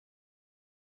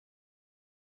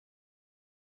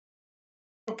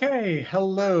Okay,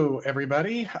 hello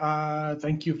everybody.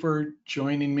 Thank you for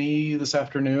joining me this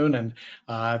afternoon, and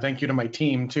thank you to my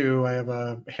team too. I have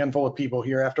a handful of people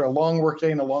here after a long workday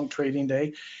and a long trading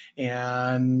day,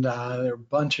 and there are a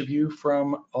bunch of you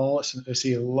from all. I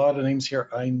see a lot of names here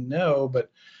I know,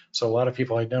 but so a lot of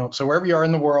people I don't. So wherever you are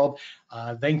in the world,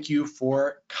 thank you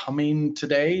for coming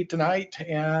today, tonight,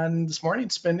 and this morning,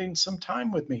 spending some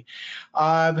time with me.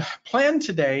 Plan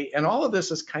today, and all of this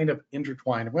is kind of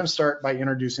intertwined. I'm going to start by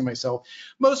introducing myself.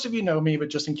 Most of you know me, but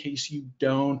just in case you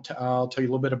don't, I'll tell you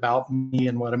a little bit about me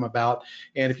and what I'm about.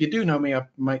 And if you do know me, I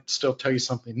might still tell you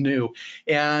something new.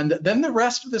 And then the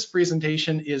rest of this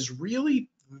presentation is really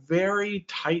very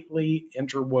tightly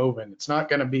interwoven. It's not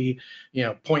going to be,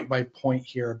 point by point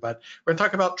here, but we're going to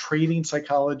talk about trading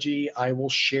psychology. I will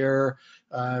share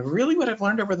really what I've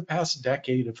learned over the past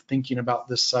decade of thinking about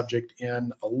this subject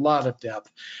in a lot of depth.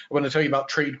 I want to tell you about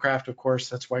TradeCraft, of course,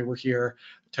 that's why we're here.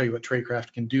 Tell you what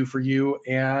TradeCraft can do for you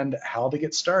and how to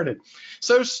get started.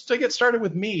 So to get started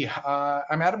with me,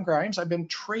 I'm Adam Grimes. I've been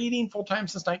trading full-time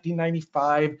since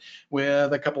 1995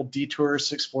 with a couple detours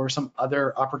to explore some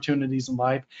other opportunities in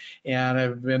life, and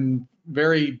I've been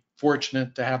very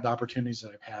fortunate to have the opportunities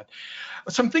that I've had.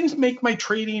 Some things make my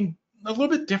trading a little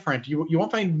bit different. You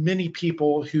won't find many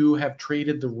people who have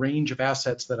traded the range of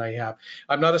assets that I have.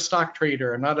 I'm not a stock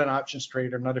trader. I'm not an options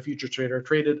trader. I'm not a future trader. I've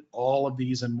traded all of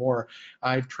these and more.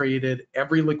 I've traded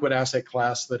every liquid asset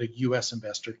class that a US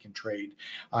investor can trade.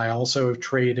 I also have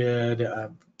traded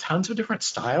tons of different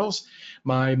styles.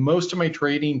 Most of my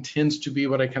trading tends to be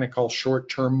what I kind of call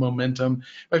short-term momentum.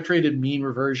 I've traded mean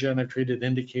reversion, I've traded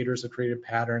indicators, I've traded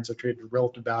patterns, I've traded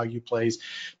relative value plays,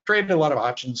 traded a lot of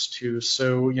options too.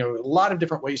 So, a lot of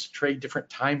different ways to trade,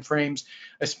 different time frames.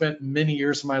 I spent many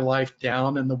years of my life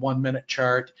down in the 1-minute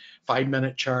chart,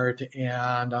 5-minute chart,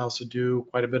 and I also do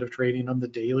quite a bit of trading on the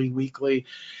daily, weekly,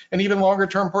 and even longer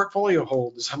term portfolio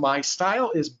holds. My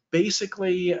style is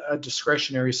basically a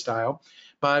discretionary style.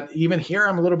 But even here,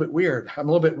 I'm a little bit weird.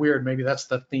 Maybe that's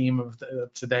the theme of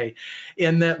today,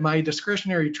 in that my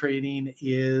discretionary trading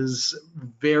is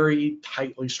very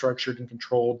tightly structured and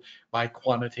controlled by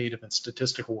quantitative and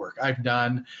statistical work. I've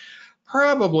done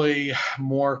probably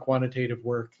more quantitative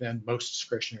work than most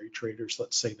discretionary traders,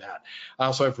 let's say that.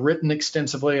 Also, I've written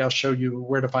extensively. I'll show you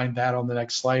where to find that on the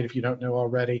next slide if you don't know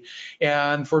already.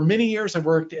 And for many years, I've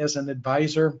worked as an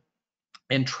advisor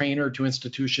and trainer to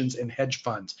institutions and hedge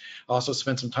funds. I also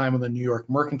spent some time on the New York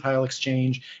Mercantile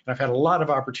Exchange, and I've had a lot of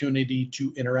opportunity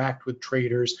to interact with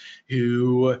traders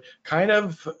who kind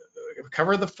of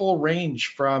cover the full range,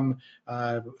 from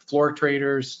floor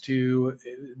traders to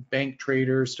bank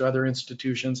traders to other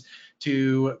institutions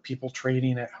to people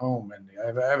trading at home.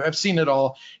 And I've seen it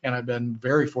all, and I've been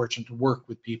very fortunate to work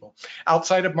with people.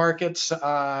 Outside of markets,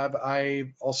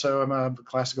 I also am a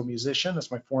classical musician.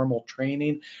 That's my formal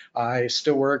training. I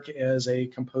still work as a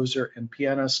composer and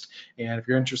pianist, and if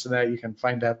you're interested in that, you can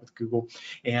find that with Google.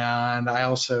 And I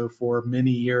also, for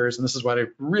many years, and this is what I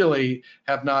really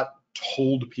have not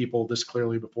told people this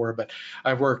clearly before, but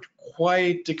I've worked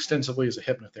quite extensively as a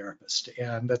hypnotherapist,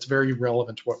 and that's very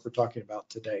relevant to what we're talking about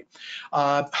today.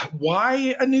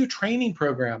 Why a new training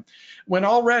program? When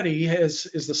already, as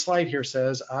the slide here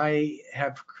says, I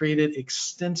have created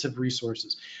extensive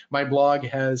resources. My blog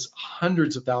has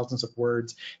hundreds of thousands of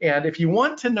words, and if you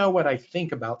want to know what I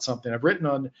think about something, I've written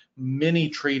on many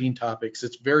trading topics.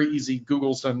 It's very easy.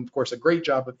 Google's done, of course, a great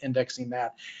job of indexing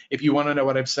that. If you want to know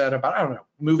what I've said about, I don't know,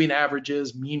 moving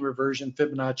averages, mean reversion,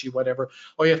 Fibonacci, whatever,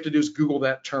 all you have to do is Google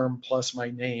that term plus my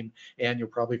name, and you'll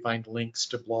probably find links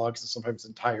to blogs and sometimes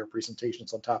entire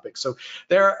presentations on topics. So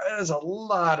there is a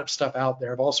lot of stuff out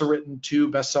there. I've also written 2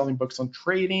 best-selling books on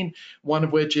trading, one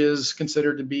of which is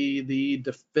considered to be the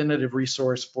definitive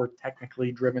resource for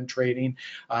technically driven trading.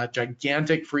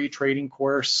 Gigantic free trading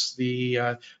course.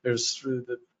 There's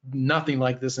nothing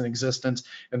like this in existence,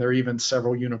 and there are even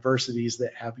several universities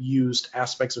that have used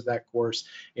aspects of that course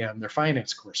in their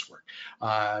finance coursework.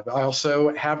 I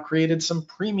also have created some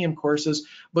premium courses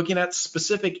looking at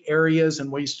specific areas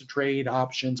and ways to trade,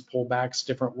 options, pullbacks,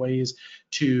 different ways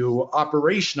to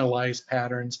operationalize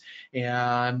patterns,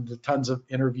 and tons of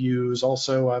interviews.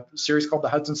 Also a series called the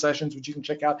Hudson Sessions, which you can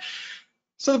check out.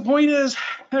 So the point is,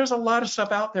 there's a lot of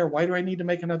stuff out there. Why do I need to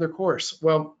make another course?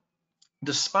 Well,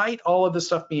 despite all of this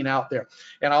stuff being out there,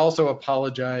 and I also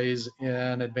apologize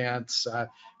in advance,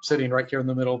 sitting right here in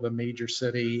the middle of a major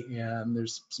city, and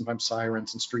there's sometimes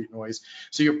sirens and street noise.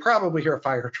 So you'll probably hear a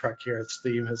fire truck here. It's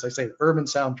the, as I say, the urban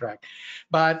soundtrack.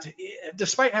 But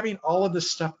despite having all of this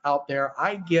stuff out there,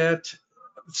 I get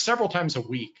several times a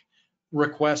week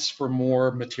requests for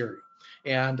more material.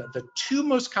 And the two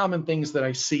most common things that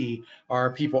I see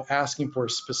are people asking for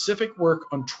specific work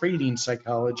on trading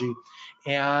psychology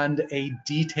and a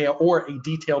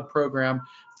detailed program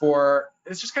for,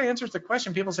 it just kind of answers the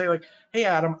question. People say like, hey,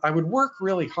 Adam, I would work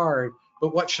really hard,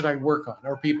 but what should I work on?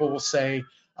 Or people will say,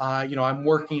 I'm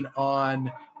working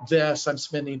on this, I'm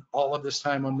spending all of this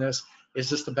time on this. Is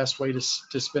this the best way to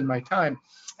spend my time?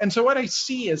 And so what I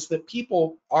see is that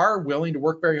people are willing to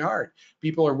work very hard.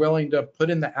 People are willing to put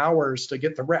in the hours to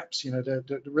get the reps,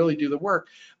 to really do the work,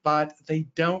 but they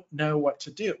don't know what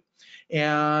to do.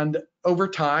 And over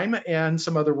time and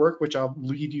some other work, which I'll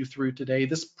lead you through today,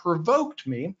 this provoked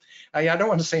me. I don't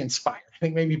want to say inspired. I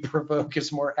think maybe provoke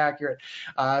is more accurate.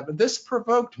 But this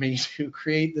provoked me to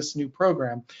create this new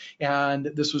program. And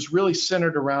this was really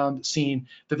centered around seeing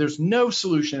that there's no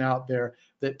solution out there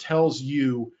that tells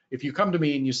you, if you come to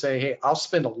me and you say, hey, I'll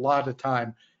spend a lot of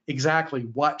time, exactly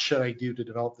what should I do to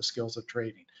develop the skills of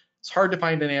trading? It's hard to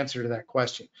find an answer to that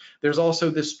question. There's also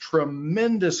this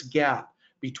tremendous gap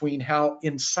between how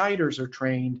insiders are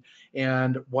trained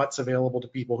and what's available to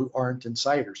people who aren't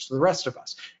insiders, to the rest of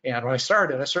us. And when I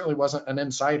started, I certainly wasn't an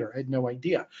insider. I had no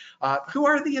idea. Who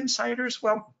are the insiders?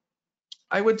 Well,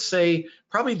 I would say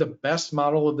probably the best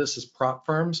model of this is prop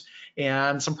firms,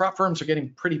 and some prop firms are getting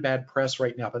pretty bad press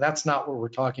right now, but that's not what we're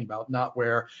talking about, not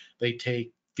where they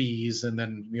take fees and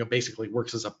then basically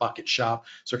works as a bucket shop,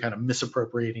 so kind of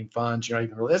misappropriating funds.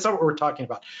 That's not what we're talking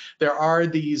about. There are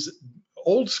these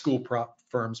old school prop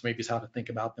firms, maybe is how to think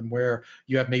about them, where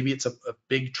you have, maybe it's a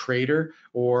big trader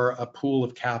or a pool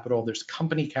of capital, there's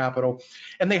company capital,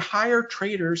 and they hire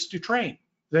traders to train.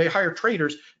 They hire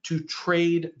traders to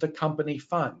trade the company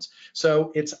funds.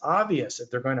 So it's obvious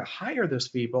if they're going to hire those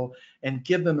people and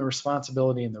give them the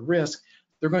responsibility and the risk,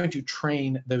 they're going to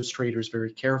train those traders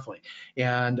very carefully.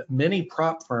 And many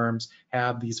prop firms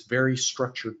have these very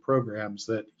structured programs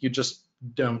that you just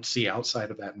don't see outside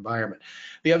of that environment.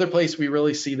 The other place we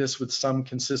really see this with some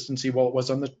consistency, well, it was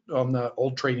on the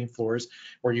old trading floors,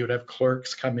 where you would have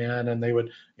clerks come in and they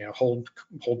would hold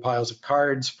piles of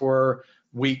cards for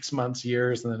weeks, months,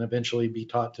 years, and then eventually be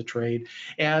taught to trade.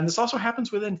 And this also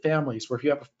happens within families, where if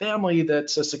you have a family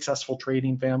that's a successful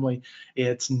trading family,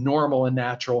 it's normal and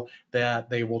natural that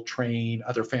they will train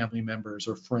other family members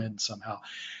or friends somehow.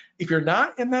 If you're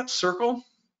not in that circle,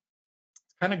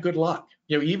 kind of good luck.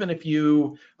 Even if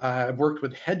you worked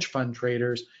with hedge fund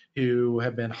traders who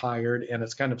have been hired, and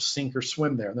it's kind of sink or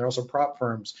swim there. And there are also prop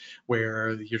firms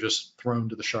where you're just thrown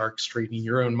to the sharks, trading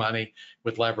your own money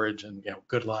with leverage, and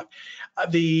good luck.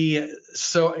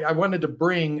 So I wanted to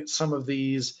bring some of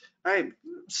these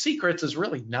secrets, is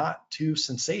really not too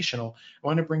sensational. I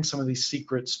want to bring some of these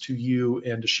secrets to you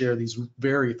and to share these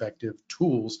very effective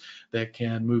tools that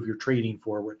can move your trading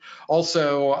forward.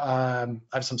 Also, I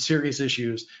have some serious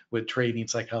issues with trading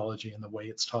psychology and the way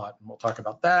it's taught, and we'll talk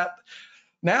about that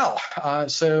now.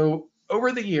 So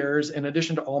over the years, in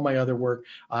addition to all my other work,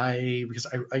 because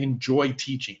I enjoy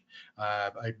teaching.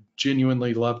 I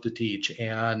genuinely love to teach,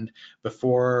 and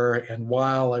before and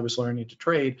while I was learning to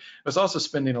trade, I was also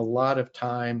spending a lot of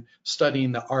time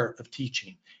studying the art of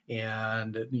teaching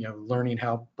and learning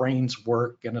how brains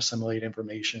work and assimilate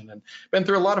information, and been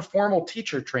through a lot of formal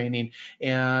teacher training,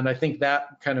 and I think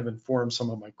that kind of informs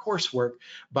some of my coursework.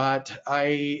 But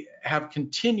I have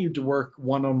continued to work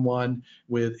one-on-one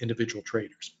with individual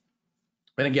traders.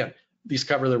 And again, these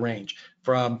cover the range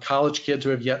from college kids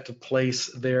who have yet to place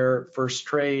their first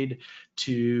trade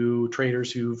to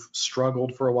traders who've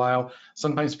struggled for a while.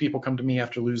 Sometimes people come to me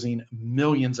after losing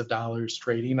millions of dollars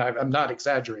trading. I'm not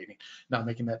exaggerating, not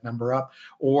making that number up.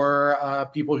 Or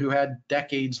people who had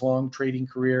decades-long trading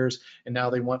careers and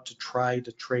now they want to try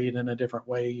to trade in a different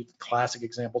way. Classic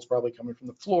examples probably coming from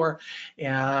the floor.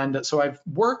 And so I've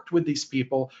worked with these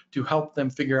people to help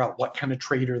them figure out what kind of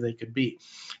trader they could be.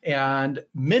 And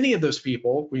many of those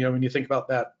people, when you think about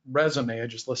that resume I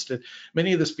just listed,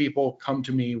 many of those people come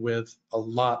to me with a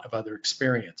lot of other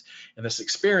experience. And this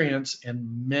experience,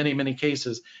 in many, many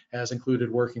cases, has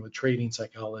included working with trading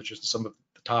psychologists and some of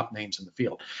the top names in the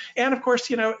field. And of course,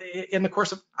 in the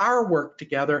course of our work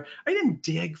together, I didn't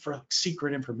dig for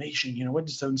secret information, what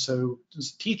does so-and-so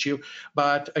teach you?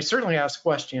 But I certainly asked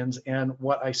questions, and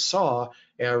what I saw,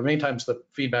 many times the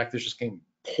feedback that just came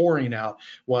pouring out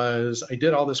was, I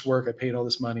did all this work, I paid all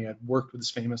this money, I'd worked with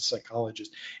this famous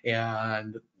psychologist,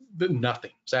 and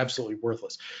nothing. It's absolutely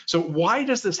worthless. So why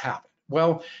does this happen?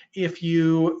 Well,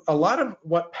 a lot of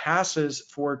what passes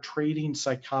for trading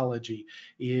psychology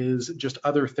is just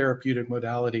other therapeutic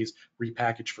modalities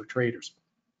repackaged for traders.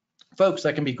 Folks,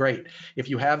 that can be great. If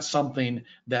you have something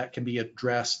that can be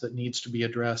addressed, that needs to be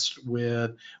addressed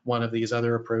with one of these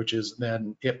other approaches,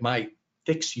 then it might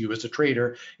fix you as a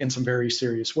trader in some very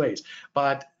serious ways.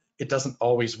 But it doesn't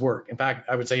always work. In fact,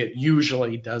 I would say it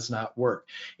usually does not work.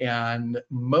 And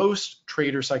most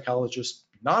trader psychologists,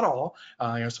 not all,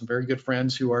 I have some very good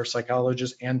friends who are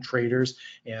psychologists and traders,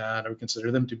 and I would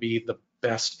consider them to be the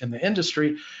best in the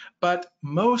industry. But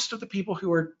most of the people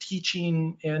who are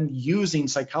teaching and using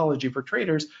psychology for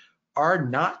traders are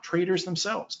not traders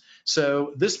themselves.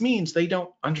 So this means they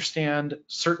don't understand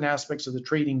certain aspects of the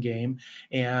trading game,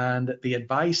 and the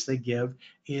advice they give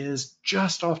is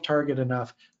just off target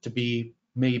enough to be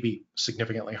maybe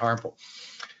significantly harmful.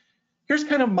 Here's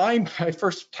kind of I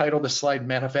first titled this slide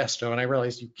manifesto, and I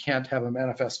realized you can't have a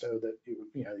manifesto that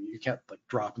you can't like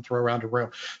drop and throw around a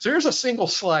room. So here's a single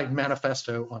slide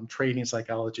manifesto on trading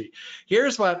psychology.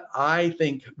 Here's what I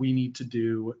think we need to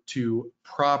do to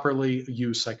properly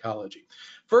use psychology.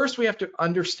 First, we have to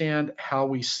understand how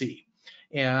we see.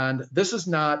 And this is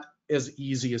not as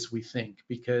easy as we think,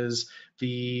 because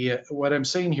what I'm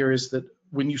saying here is that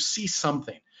when you see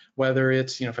something, whether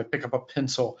it's, if I pick up a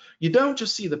pencil, you don't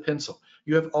just see the pencil.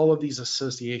 You have all of these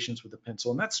associations with the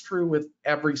pencil, and that's true with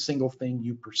every single thing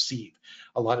you perceive.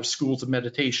 A lot of schools of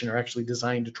meditation are actually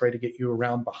designed to try to get you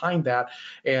around behind that,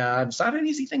 and it's not an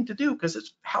easy thing to do because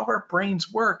it's how our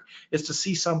brains work, is to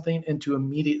see something and to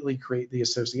immediately create the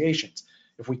associations.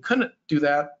 If we couldn't do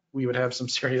that, we would have some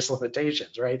serious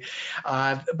limitations, right?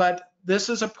 But this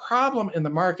is a problem in the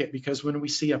market, because when we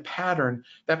see a pattern,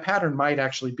 that pattern might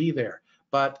actually be there.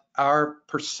 But our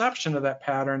perception of that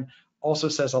pattern also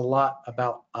says a lot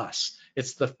about us.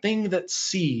 It's the thing that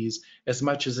sees as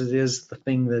much as it is the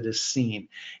thing that is seen.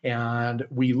 And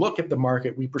we look at the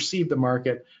market, we perceive the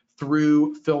market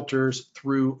through filters,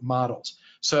 through models.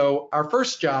 So our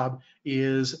first job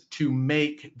is to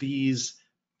make these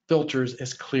filters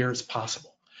as clear as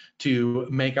possible, to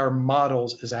make our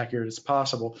models as accurate as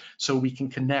possible, so we can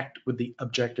connect with the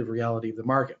objective reality of the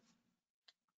market.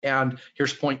 And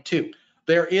here's point two.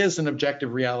 There is an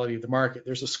objective reality of the market.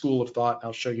 There's a school of thought,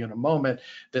 I'll show you in a moment,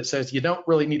 that says you don't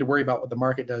really need to worry about what the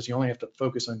market does. You only have to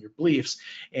focus on your beliefs.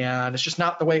 And it's just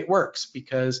not the way it works,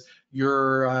 because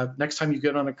next time you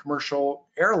get on a commercial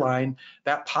airline,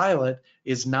 that pilot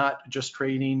is not just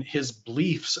trading his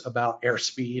beliefs about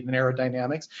airspeed and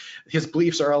aerodynamics. His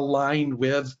beliefs are aligned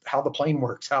with how the plane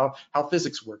works, how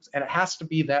physics works. And it has to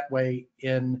be that way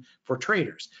for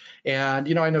traders.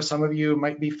 And I know some of you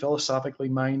might be philosophically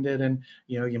minded, and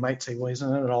you might say, well,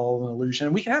 isn't it all an illusion?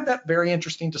 And we can have that very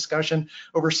interesting discussion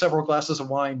over several glasses of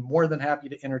wine. More than happy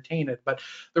to entertain it. But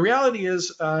the reality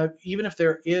is, even if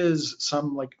there is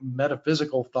some like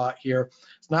metaphysical thought here,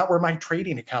 it's not where my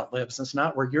trading account lives. It's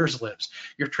not where yours lives.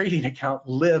 Your trading account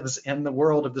lives in the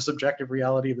world of this objective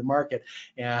reality of the market,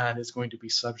 and is going to be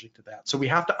subject to that. So we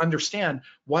have to understand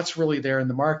what's really there in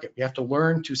the market. We have to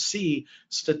learn to see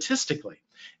statistically.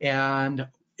 And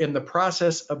in the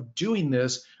process of doing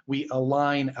this, we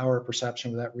align our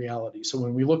perception with that reality. So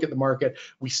when we look at the market,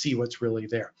 we see what's really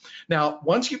there. Now,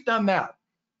 once you've done that,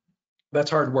 that's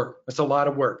hard work. That's a lot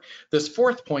of work. This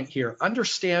fourth point here,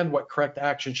 understand what correct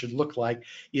action should look like,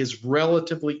 is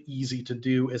relatively easy to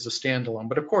do as a standalone.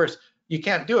 But of course, you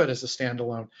can't do it as a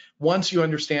standalone. Once you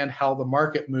understand how the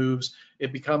market moves,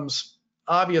 it becomes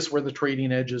obvious where the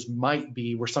trading edges might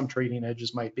be, where some trading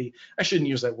edges might be. I shouldn't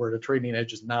use that word. A trading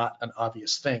edge is not an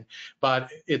obvious thing,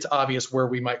 but it's obvious where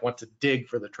we might want to dig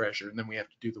for the treasure, and then we have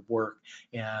to do the work,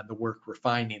 and the work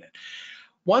refining it.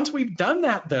 Once we've done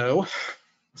that, though,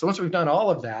 so once we've done all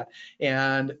of that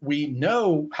and we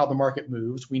know how the market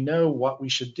moves, we know what we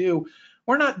should do,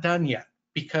 we're not done yet,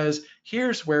 because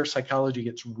here's where psychology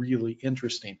gets really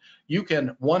interesting. You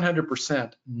can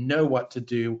 100% know what to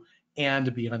do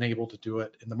and be unable to do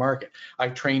it in the market. I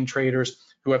train traders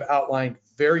who have outlined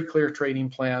very clear trading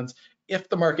plans. If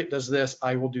the market does this,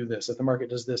 I will do this. If the market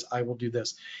does this, I will do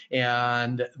this.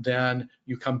 And then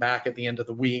you come back at the end of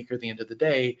the week or the end of the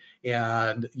day,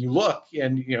 and you look,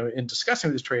 and in discussing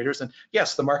with these traders, and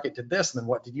yes, the market did this, and then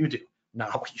what did you do?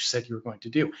 Not what you said you were going to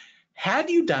do. Had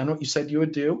you done what you said you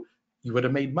would do, you would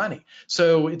have made money.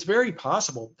 So it's very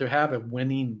possible to have a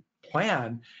winning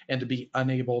plan and to be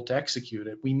unable to execute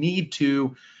it. We need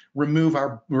to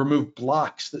remove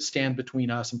blocks that stand between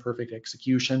us and perfect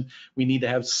execution. We need to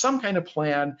have some kind of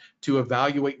plan to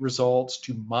evaluate results,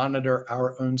 to monitor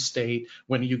our own state.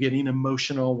 When are you getting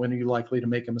emotional? When are you likely to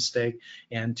make a mistake?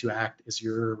 And to act as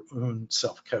your own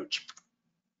self-coach.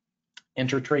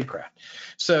 Enter TradeCraft.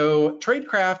 So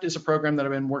TradeCraft is a program that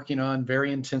I've been working on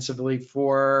very intensively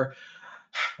for,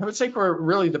 I would say, for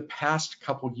really the past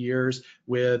couple years,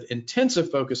 with intensive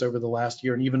focus over the last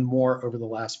year and even more over the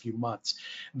last few months.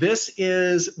 This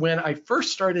is when I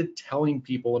first started telling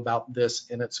people about this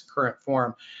in its current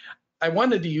form. I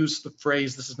wanted to use the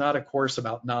phrase, this is not a course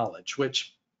about knowledge,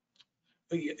 which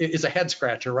is a head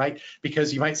scratcher, right?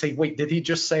 Because you might say, wait, did he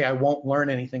just say I won't learn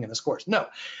anything in this course? No,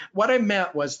 what I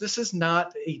meant was this is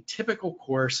not a typical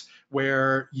course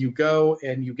where you go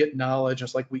and you get knowledge.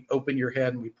 It's like we open your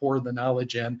head and we pour the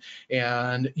knowledge in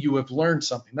and you have learned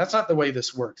something. That's not the way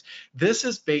this works. This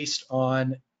is based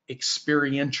on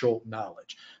experiential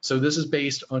knowledge. So this is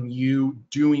based on you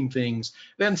doing things.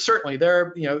 Then certainly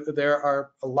there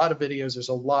are a lot of videos, there's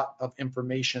a lot of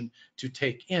information to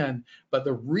take in, but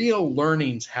the real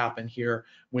learnings happen here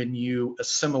when you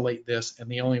assimilate this, and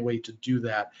the only way to do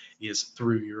that is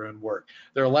through your own work.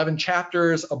 There are 11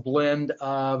 chapters, a blend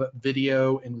of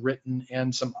video and written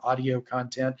and some audio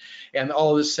content, and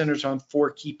all of this centers on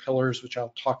 4 key pillars, which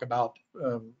I'll talk about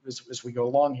as we go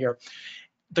along here.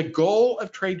 The goal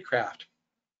of TradeCraft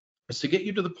is to get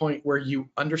you to the point where you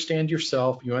understand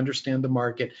yourself, you understand the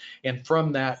market, and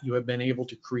from that you have been able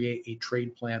to create a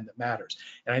trade plan that matters.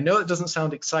 And I know it doesn't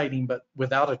sound exciting, but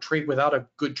without a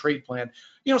good trade plan,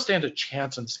 you don't stand a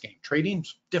chance in this game.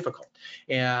 Trading's difficult.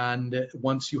 And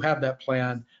once you have that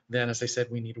plan, then as I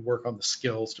said, we need to work on the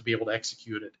skills to be able to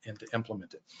execute it and to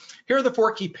implement it. Here are the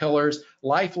 4 key pillars.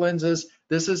 Life lenses.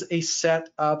 This is a set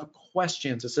of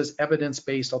questions. It says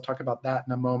evidence-based. I'll talk about that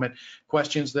in a moment.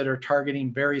 Questions that are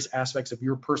targeting various aspects of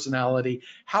your personality,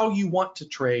 how you want to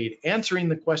trade, answering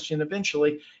the question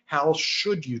eventually, how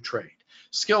should you trade?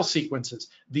 Skill sequences.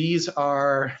 These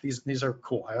are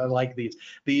cool. I like these.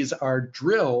 These are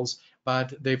drills,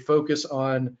 but they focus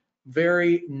on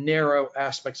very narrow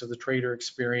aspects of the trader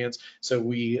experience. So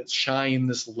we shine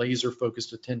this laser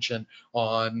focused attention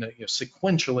on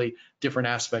sequentially different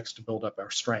aspects to build up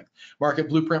our strength. Market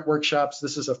blueprint workshops.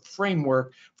 This is a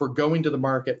framework for going to the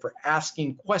market, for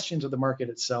asking questions of the market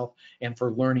itself, and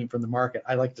for learning from the market.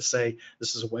 I like to say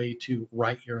this is a way to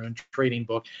write your own trading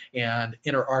book, and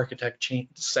inner architect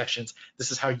sessions.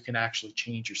 This is how you can actually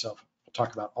change yourself. We'll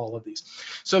talk about all of these.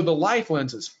 So the life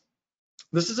lenses.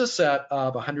 This is a set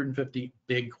of 150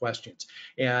 big questions,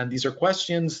 and these are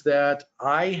questions that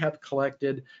I have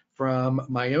collected from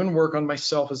my own work on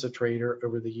myself as a trader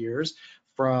over the years,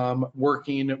 from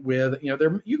working with,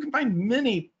 you can find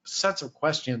many sets of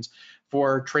questions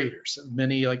for traders,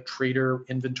 many like trader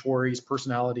inventories,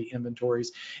 personality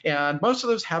inventories, and most of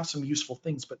those have some useful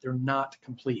things, but they're not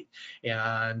complete.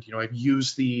 And I've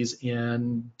used these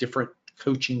in different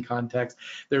coaching context.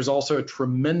 There's also a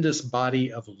tremendous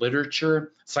body of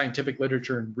literature, scientific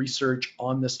literature and research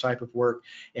on this type of work.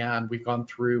 And we've gone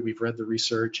through, we've read the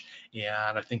research,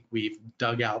 and I think we've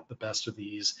dug out the best of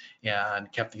these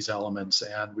and kept these elements.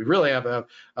 And we really have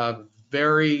a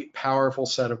very powerful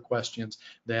set of questions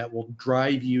that will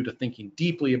drive you to thinking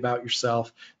deeply about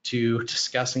yourself, to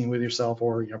discussing with yourself,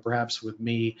 or perhaps with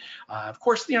me. Of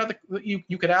course,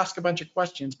 you could ask a bunch of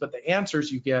questions, but the answers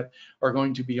you get are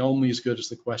going to be only as good as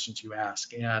the questions you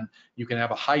ask, and you can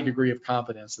have a high degree of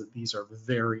confidence that these are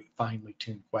very finely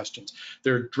tuned questions.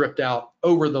 They're dripped out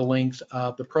over the length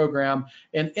of the program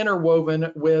and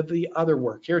interwoven with the other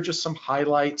work. Here are just some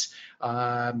highlights.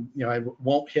 I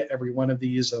won't hit every one of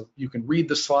these. You can read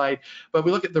the slide, but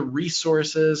we look at the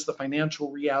resources, the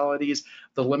financial realities,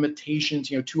 the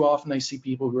limitations. Too often I see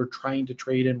people who are trying to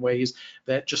trade in ways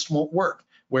that just won't work,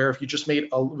 where if you just it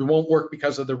won't work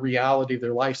because of the reality of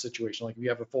their life situation. Like if you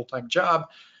have a full-time job,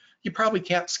 you probably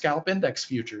can't scalp index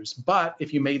futures, but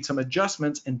if you made some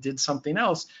adjustments and did something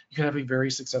else, you can have a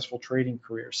very successful trading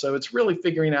career. So it's really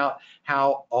figuring out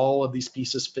how all of these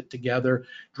pieces fit together,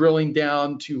 drilling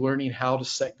down to learning how to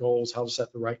set goals, how to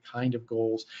set the right kind of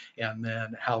goals, and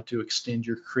then how to extend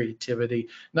your creativity,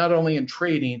 not only in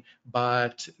trading,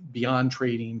 but beyond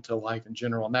trading to life in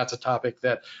general. And that's a topic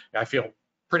that I feel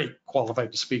pretty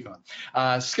qualified to speak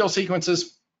on. Skill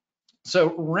sequences.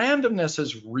 So randomness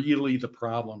is really the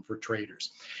problem for traders.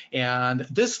 And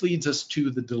this leads us to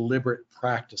the deliberate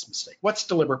practice mistake. What's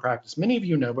deliberate practice? Many of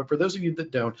you know, but for those of you that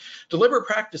don't, deliberate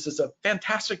practice is a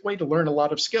fantastic way to learn a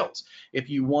lot of skills. If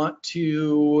you want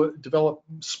to develop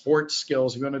sports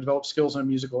skills, if you want to develop skills on a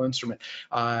musical instrument,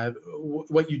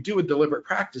 what you do with deliberate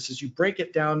practice is you break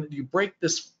it down, you break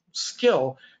this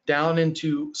skill down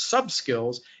into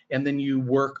sub-skills, and then you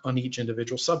work on each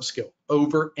individual sub-skill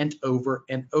over and over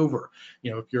and over.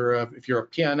 If you're a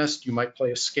pianist, you might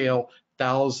play a scale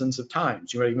thousands of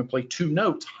times. You might even play 2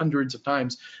 notes hundreds of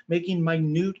times, making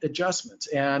minute adjustments.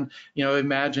 And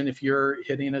imagine if you're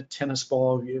hitting a tennis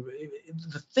ball.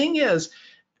 The thing is,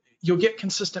 you'll get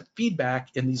consistent feedback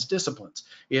in these disciplines.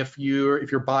 If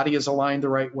your body is aligned the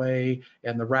right way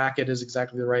and the racket is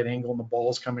exactly the right angle and the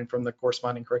ball is coming from the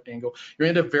corresponding correct angle, you're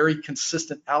in a very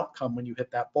consistent outcome when you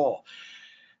hit that ball.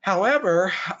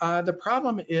 However, the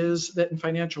problem is that in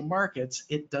financial markets,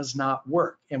 it does not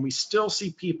work. And we still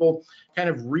see people kind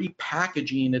of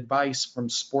repackaging advice from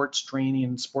sports training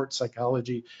and sports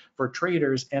psychology for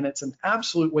traders. And it's an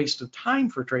absolute waste of time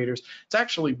for traders. It's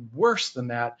actually worse than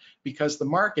that, because the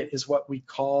market is what we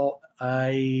call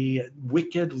a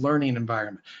wicked learning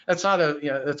environment. That's not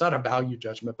a value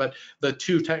judgment, but the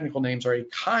two technical names are a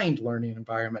kind learning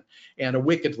environment and a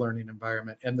wicked learning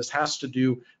environment. And this has to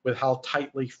do with how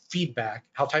tightly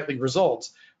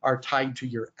results are tied to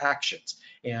your actions.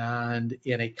 And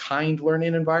in a kind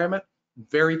learning environment,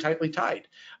 very tightly tied.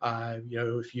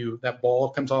 If that ball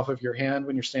comes off of your hand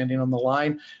when you're standing on the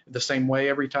line the same way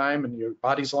every time and your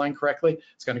body's aligned correctly,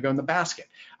 it's going to go in the basket.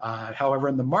 However,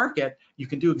 in the market, you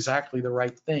can do exactly the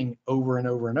right thing over and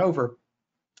over and over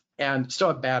and still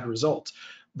have bad results.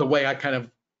 The way I kind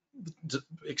of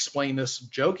explain this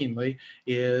jokingly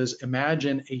is,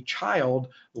 imagine a child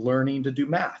learning to do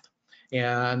math.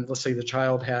 And let's say the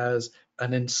child has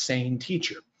an insane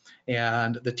teacher,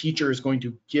 and the teacher is going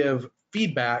to give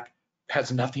feedback,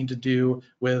 has nothing to do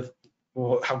with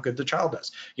how good the child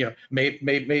does.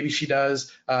 Maybe she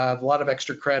does a lot of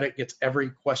extra credit, gets every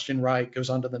question right, goes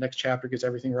on to the next chapter, gets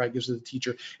everything right, gives it to the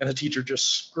teacher, and the teacher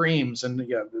just screams and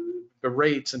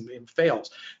berates and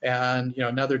fails. And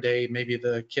another day, maybe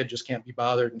the kid just can't be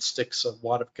bothered and sticks a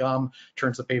wad of gum,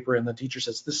 turns the paper, and the teacher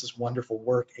says, "This is wonderful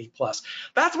work, A+."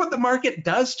 That's what the market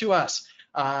does to us.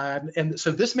 And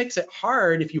so this makes it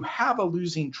hard. If you have a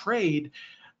losing trade,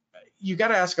 you got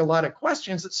to ask a lot of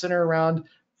questions that center around,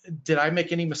 did I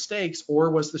make any mistakes,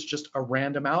 or was this just a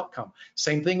random outcome?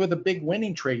 Same thing with a big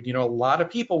winning trade. A lot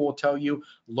of people will tell you,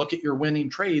 look at your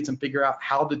winning trades and figure out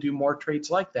how to do more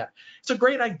trades like that. It's a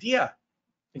great idea,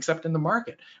 except in the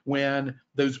market, when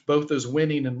both those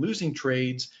winning and losing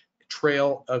trades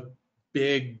trail a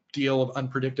big deal of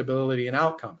unpredictability and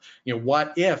outcome.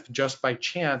 What if just by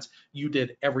chance you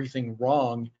did everything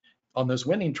wrong on those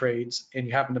winning trades and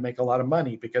you happen to make a lot of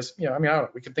money? Because I don't know,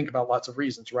 we can think about lots of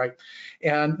reasons, right?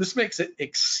 And this makes it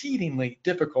exceedingly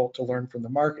difficult to learn from the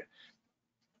market.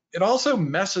 It also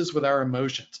messes with our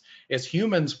emotions. As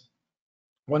humans,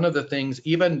 one of the things,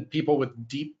 even people with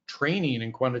deep training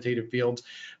in quantitative fields,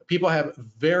 people have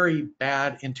very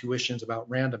bad intuitions about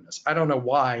randomness. I don't know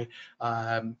why.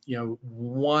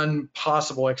 One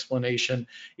possible explanation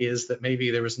is that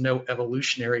maybe there was no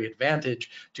evolutionary advantage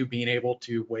to being able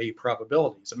to weigh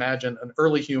probabilities. Imagine an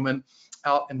early human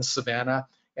out in the savannah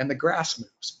and the grass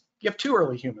moves. You have two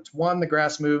early humans. One, the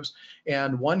grass moves,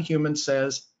 and one human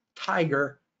says,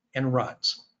 "Tiger," and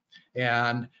runs.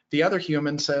 And the other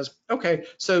human says, okay,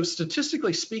 so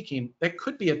statistically speaking, that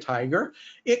could be a tiger.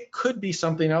 It could be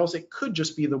something else. It could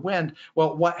just be the wind.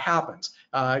 Well, what happens?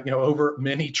 Over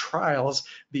many trials,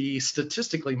 the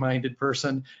statistically minded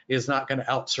person is not going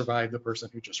to out-survive the person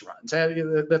who just runs.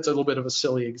 That's a little bit of a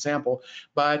silly example,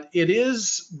 but it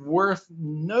is worth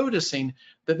noticing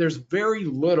that there's very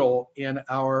little in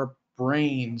our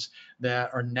brains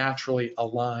that are naturally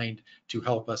aligned to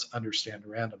help us understand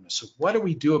randomness. So what do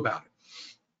we do about it?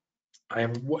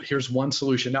 Here's one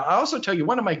solution. Now, I also tell you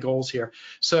one of my goals here.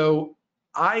 So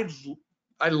I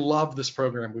love this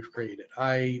program we've created.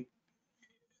 I'm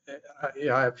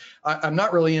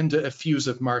not really into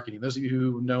effusive marketing. Those of you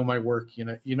who know my work,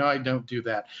 I don't do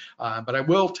that. But I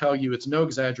will tell you, it's no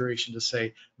exaggeration to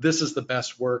say this is the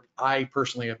best work I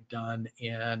personally have done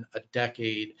in a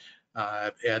decade.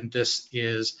 And this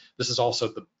is also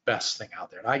the best thing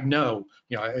out there. And I know,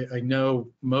 I know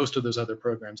most of those other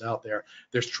programs out there,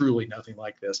 there's truly nothing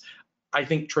like this. I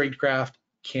think TradeCraft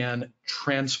can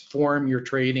transform your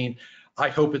trading. I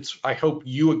hope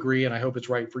you agree, and I hope it's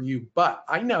right for you. But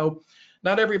I know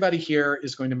not everybody here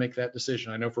is going to make that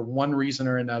decision. I know for one reason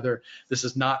or another, this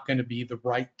is not going to be the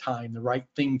right time, the right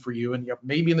thing for you. And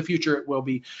maybe in the future it will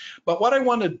be. But what I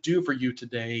want to do for you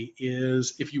today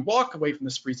is, if you walk away from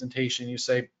this presentation, you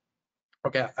say,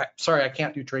 okay, sorry, I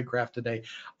can't do TradeCraft today.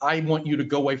 I want you to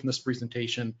go away from this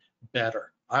presentation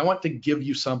better. I want to give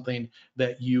you something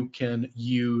that you can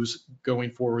use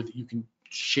going forward, that you can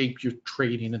shape your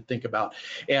trading and think about.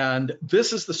 And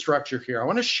this is the structure here. I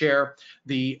want to share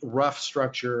the rough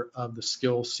structure of the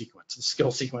skill sequence,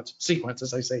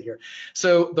 as I say here.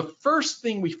 So the first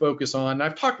thing we focus on, and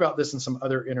I've talked about this in some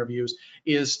other interviews,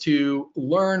 is to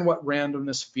learn what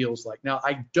randomness feels like. Now,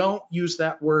 I don't use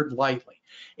that word lightly.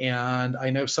 And I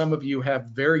know some of you have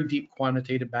very deep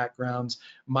quantitative backgrounds,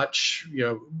 much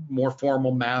more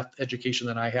formal math education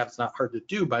than I have. It's not hard to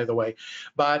do, by the way.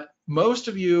 But most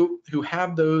of you who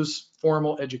have those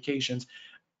formal educations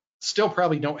still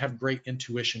probably don't have great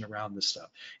intuition around this stuff.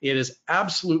 It is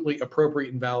absolutely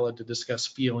appropriate and valid to discuss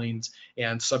feelings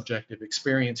and subjective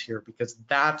experience here, because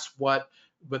that's what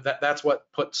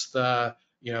puts the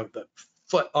the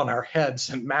foot on our heads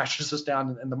and mashes us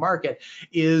down in the market,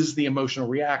 is the emotional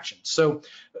reaction. So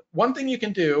one thing you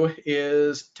can do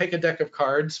is take a deck of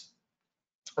cards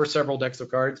or several decks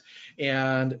of cards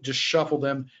and just shuffle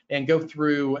them and go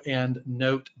through and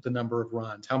note the number of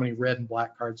runs. How many red and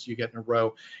black cards do you get in a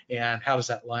row, and how does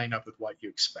that line up with what you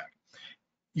expect?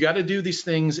 You got to do these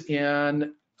things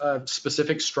in a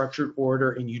specific structured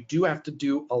order, and you do have to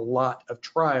do a lot of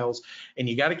trials, and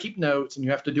you got to keep notes, and you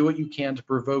have to do what you can to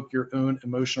provoke your own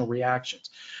emotional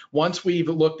reactions. Once we've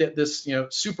looked at this,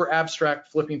 super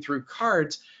abstract flipping through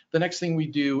cards, the next thing we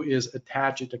do is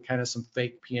attach it to kind of some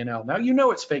fake P&L. Now,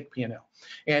 it's fake P&L,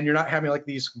 and you're not having like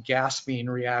these gasping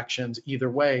reactions either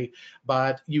way,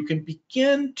 but you can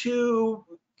begin to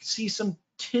see some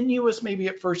tenuous, maybe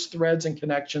at first, threads and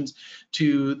connections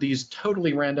to these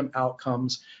totally random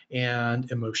outcomes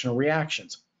and emotional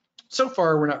reactions. So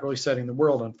far, we're not really setting the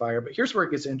world on fire, but here's where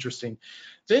it gets interesting.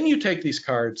 Then you take these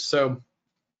cards. So,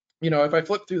 if I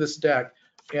flip through this deck,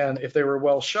 and if they were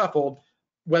well shuffled,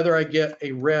 whether I get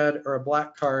a red or a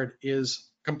black card is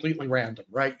completely random,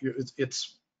 right?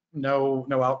 It's no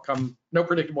outcome, no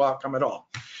predictable outcome at all.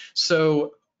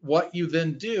 So what you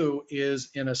then do is,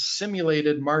 in a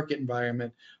simulated market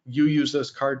environment, you use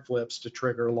those card flips to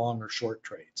trigger long or short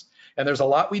trades. And there's a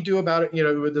lot we do about it.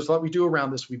 There's a lot we do around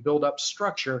this. We build up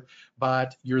structure,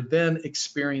 but you're then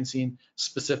experiencing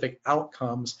specific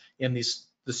outcomes in this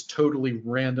totally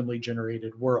randomly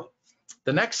generated world.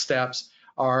 The next steps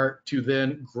are to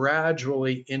then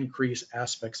gradually increase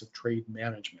aspects of trade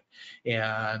management.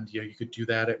 And you could do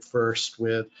that at first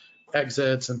with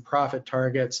exits and profit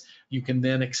targets. You can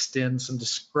then extend some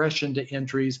discretion to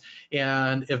entries.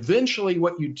 And eventually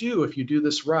what you do, if you do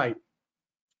this right,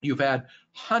 you've had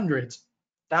hundreds,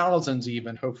 thousands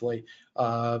even, hopefully,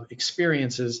 of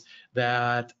experiences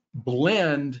that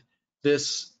blend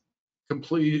this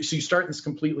completely. So you start in this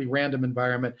completely random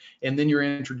environment, and then you're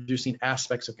introducing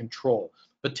aspects of control,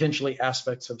 potentially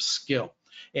aspects of skill.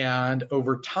 And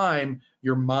over time,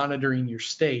 you're monitoring your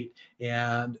state,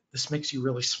 and this makes you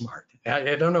really smart.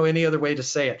 I don't know any other way to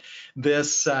say it.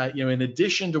 This, in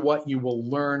addition to what you will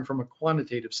learn from a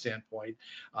quantitative standpoint,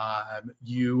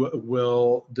 you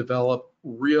will develop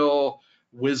real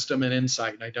wisdom and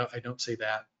insight. And I don't say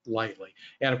that lightly.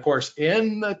 And of course,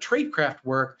 in the TradeCraft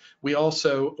work, we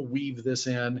also weave this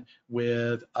in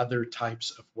with other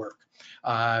types of work.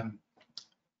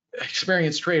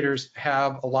 Experienced traders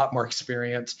have a lot more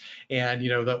experience, and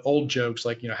the old jokes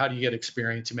like, how do you get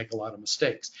experience? You make a lot of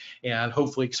mistakes, and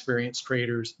hopefully experienced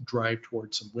traders drive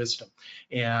towards some wisdom.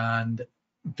 And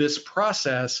this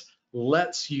process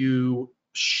lets you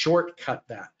shortcut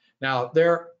that. Now,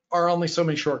 there are only so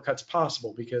many shortcuts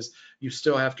possible, because you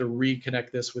still have to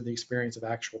reconnect this with the experience of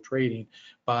actual trading.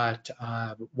 But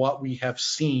what we have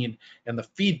seen and the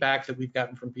feedback that we've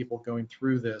gotten from people going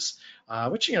through this,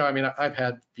 which, I've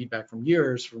had feedback from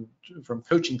years from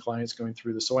coaching clients going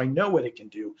through this, so I know what it can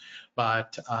do,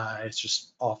 but it's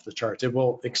just off the charts. It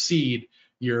will exceed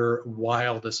your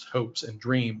wildest hopes and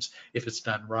dreams if it's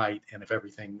done right, and if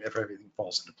everything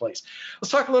falls into place.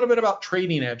 Let's talk a little bit about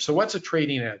trading edge. So what's a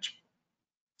trading edge?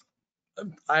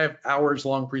 I have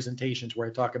hours-long presentations where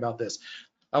I talk about this.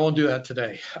 I won't do that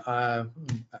today. Out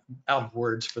of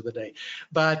words for the day.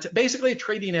 But basically, a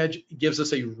trading edge gives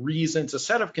us a reason. It's a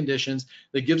set of conditions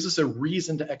that gives us a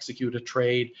reason to execute a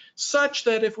trade, such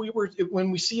that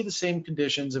when we see the same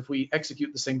conditions, if we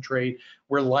execute the same trade,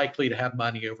 we're likely to have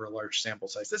money over a large sample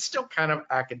size. It's still kind of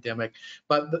academic,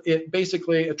 but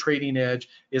basically a trading edge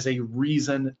is a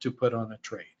reason to put on a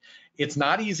trade. It's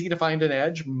not easy to find an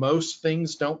edge. Most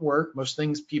things don't work. Most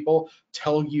things people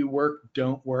tell you work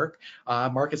don't work.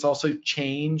 Markets also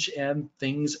change and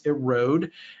things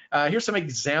erode. Here's some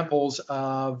examples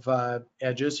of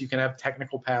edges. You can have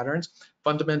technical patterns,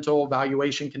 fundamental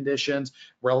valuation conditions,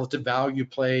 relative value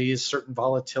plays, certain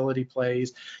volatility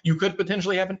plays. You could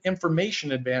potentially have an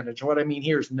information advantage. What I mean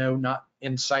here is not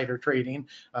insider trading.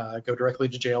 Go directly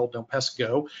to jail, don't press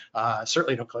go.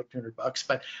 Certainly don't collect $200.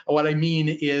 But what I mean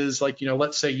is, like,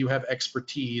 let's say you have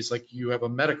expertise, like you have a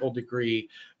medical degree,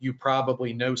 you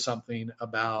probably know something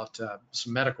about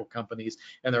some medical companies,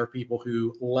 and there are people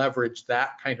who leverage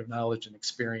that kind of knowledge and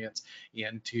experience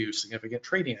into significant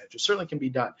trading edges. Certainly can be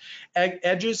done.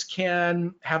 Edges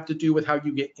can have to do with how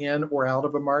you get in or out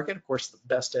of a market. Of course, the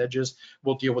best edges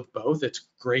will deal with both. It's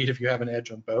great if you have an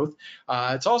edge on both.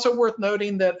 It's also worth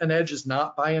noting that an edge is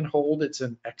not buy and hold, it's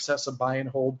an excess of buy and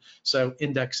hold. So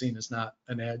indexing is not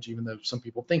an edge, even though some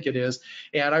people think it is.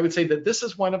 And I would say that this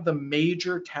is one of the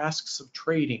major tasks of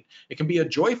trading. It can be a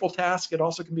joyful task, it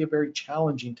also can be a very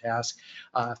challenging task,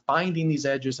 finding these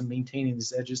edges and maintaining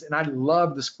these edges. And I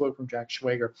love this quote from Jack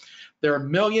Schwager: there are a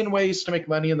million ways to make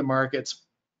money in the markets.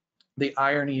 The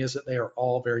irony is that they are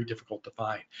all very difficult to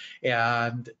find.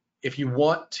 And if you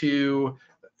want to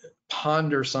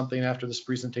ponder something after this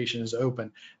presentation is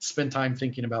open, spend time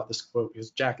thinking about this quote,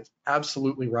 because Jack is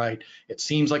absolutely right. It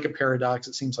seems like a paradox,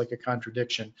 it seems like a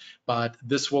contradiction, but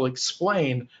this will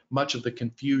explain much of the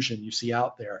confusion you see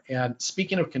out there. And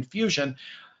speaking of confusion,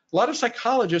 a lot of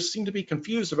psychologists seem to be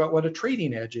confused about what a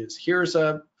trading edge is. Here's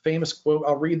a famous quote.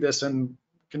 I'll read this in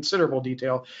considerable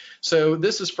detail. So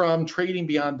this is from Trading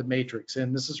Beyond the Matrix,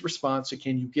 and this is response to,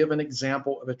 can you give an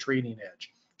example of a trading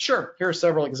edge? Sure, here are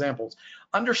several examples.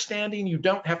 Understanding you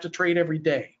don't have to trade every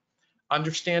day.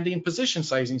 Understanding position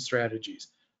sizing strategies.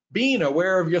 Being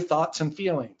aware of your thoughts and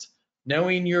feelings.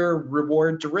 Knowing your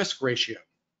reward to risk ratio.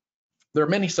 There are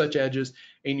many such edges,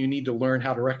 and you need to learn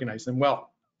how to recognize them.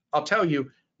 Well, I'll tell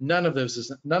you, none of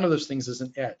those things is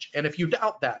an edge. And if you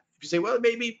doubt that, if you say, well,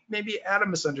 maybe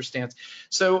Adam misunderstands.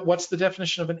 So what's the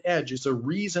definition of an edge? It's a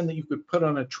reason that you could put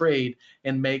on a trade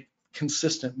and make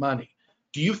consistent money.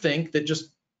 Do you think that just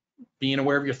being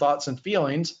aware of your thoughts and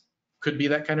feelings could be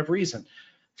that kind of reason?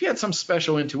 If you had some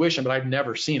special intuition, but I've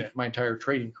never seen it in my entire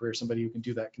trading career, somebody who can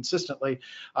do that consistently.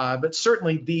 But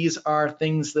certainly these are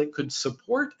things that could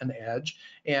support an edge.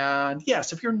 And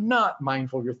yes, if you're not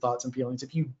mindful of your thoughts and feelings,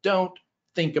 if you don't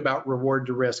think about reward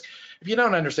to risk, if you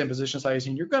don't understand position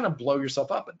sizing, you're going to blow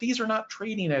yourself up. But these are not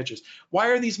trading edges. Why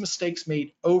are these mistakes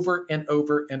made over and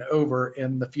over and over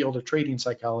in the field of trading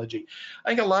psychology?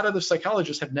 I think a lot of the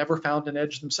psychologists have never found an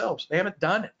edge themselves. They haven't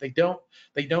done it. They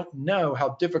don't know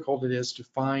how difficult it is to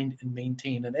find and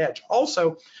maintain an edge.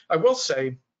 Also, I will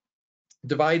say,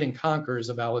 divide and conquer is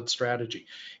a valid strategy.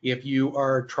 If you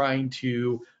are trying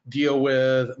to deal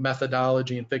with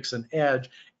methodology and fix an edge,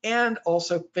 and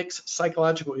also fix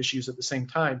psychological issues at the same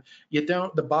time,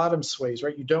 the bottom sways,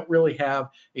 right? You don't really have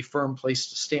a firm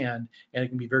place to stand, and it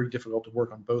can be very difficult to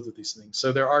work on both of these things.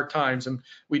 So there are times, and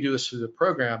we do this through the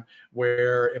program,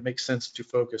 where it makes sense to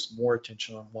focus more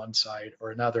attention on one side or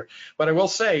another. But I will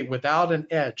say, without an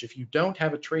edge, if you don't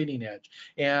have a trading edge,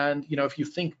 and if you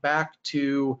think back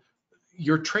to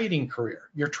your trading career,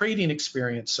 your trading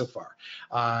experience so far,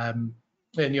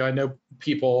 and I know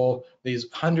people, these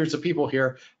hundreds of people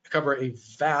here cover a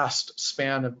vast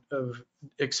span of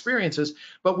experiences,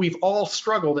 but we've all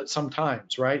struggled at some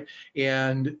times, right?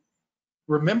 And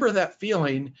remember that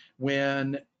feeling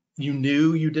when you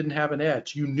knew you didn't have an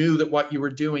edge, you knew that what you were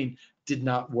doing did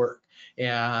not work.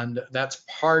 And that's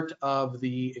part of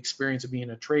the experience of being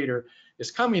a trader,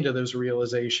 is coming to those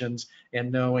realizations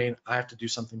and knowing I have to do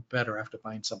something better, I have to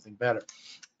find something better.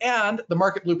 And the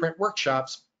Market Blueprint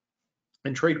workshops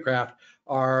and TradeCraft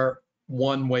are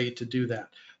one way to do that.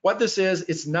 What this is,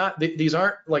 it's not, these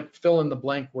aren't like fill in the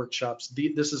blank workshops.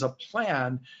 This is a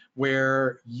plan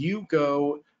where you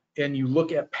go and you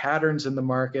look at patterns in the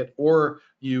market, or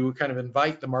you kind of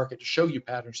invite the market to show you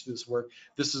patterns through this work.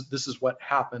 This is what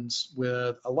happens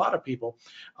with a lot of people.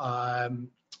 I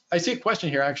see a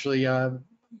question here actually.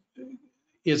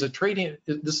 This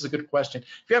is a good question.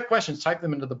 If you have questions, type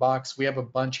them into the box. We have a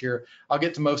bunch here. I'll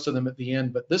get to most of them at the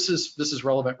end, but this is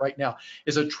relevant right now.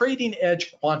 Is a trading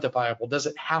edge quantifiable? Does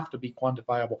it have to be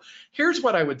quantifiable? Here's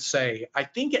what I would say. I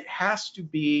think it has to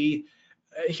be,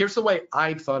 here's the way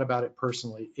I've thought about it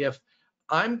personally. If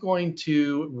I'm going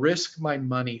to risk my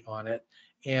money on it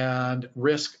and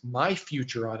risk my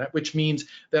future on it, which means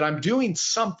that I'm doing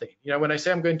something. When I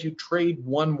say I'm going to trade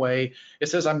one way, it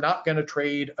says I'm not going to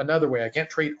trade another way. I can't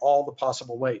trade all the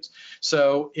possible ways.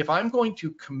 So if I'm going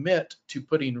to commit to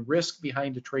putting risk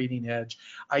behind a trading edge,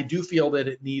 I do feel that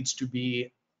it needs to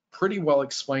be pretty well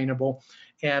explainable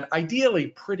and ideally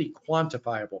pretty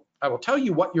quantifiable. I will tell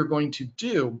you what you're going to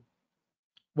do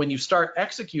when you start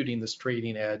executing this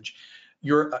trading edge.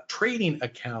 Your trading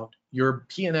account, your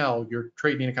P&L, your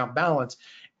trading account balance,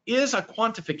 is a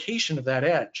quantification of that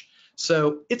edge.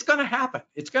 So it's going to happen.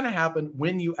 It's going to happen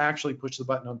when you actually push the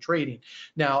button on trading.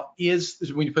 Now,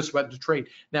 when you push the button to trade.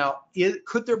 Now,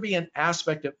 could there be an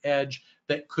aspect of edge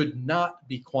that could not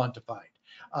be quantified?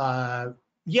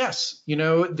 Yes,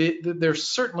 there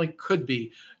certainly could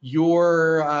be.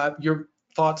 Your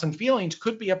thoughts and feelings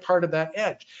could be a part of that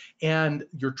edge. And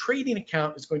your trading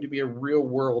account is going to be a real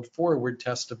world forward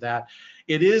test of that.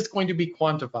 It is going to be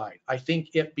quantified. I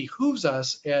think it behooves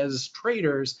us as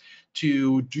traders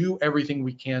to do everything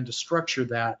we can to structure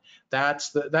that.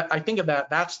 I think of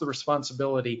that's the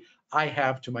responsibility I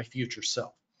have to my future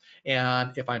self.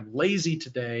 And if I'm lazy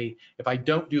today, if I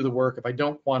don't do the work, if I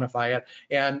don't quantify it,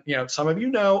 and some of you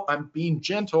know I'm being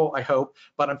gentle, I hope,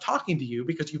 but I'm talking to you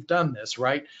because you've done this,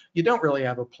 right? You don't really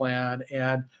have a plan,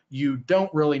 and you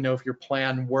don't really know if your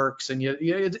plan works, and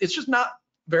it's just not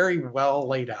very well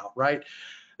laid out, right?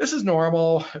 This is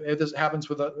normal. It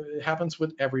happens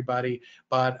with everybody,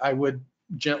 but I would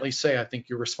gently say I think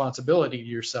your responsibility to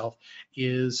yourself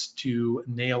is to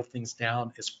nail things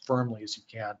down as firmly as you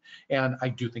can, and I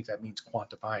do think that means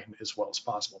quantifying as well as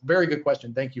possible. Very good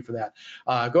question. Thank you for that.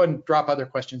 Go ahead and drop other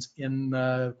questions in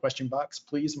the question box,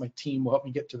 please. My team will help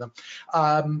me get to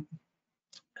them.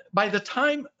 By the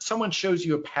time someone shows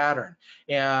you a pattern,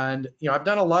 and I've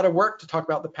done a lot of work to talk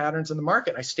about the patterns in the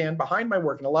market. I stand behind my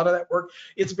work, and a lot of that work,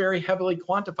 it's very heavily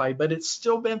quantified, but it's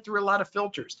still been through a lot of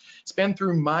filters. It's been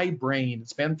through my brain.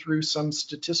 It's been through some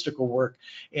statistical work.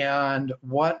 And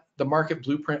what the Market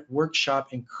Blueprint Workshop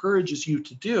encourages you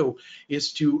to do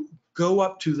is to go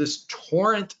up to this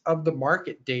torrent of the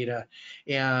market data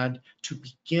and to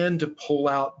begin to pull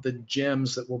out the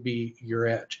gems that will be your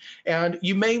edge. And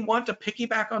you may want to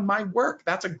piggyback on my work.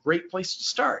 That's a great place to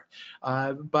start.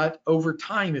 But over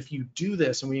time, if you do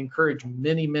this, and we encourage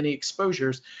many, many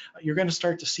exposures, you're going to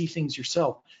start to see things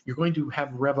yourself. You're going to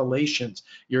have revelations.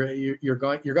 You're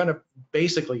going to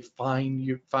basically find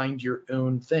your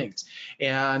own things.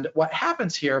 And what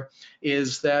happens here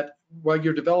is that while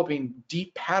you're developing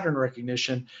deep pattern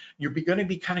recognition, you're going to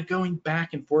be kind of going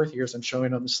back and forth here, as I'm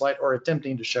showing on the slide, or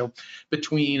attempting to show,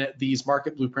 between these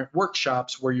Market Blueprint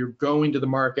workshops where you're going to the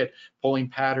market, pulling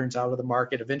patterns out of the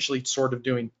market, eventually sort of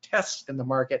doing tests in the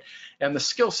market, and the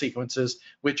skill sequences,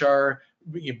 which are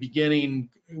beginning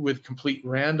with complete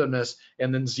randomness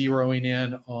and then zeroing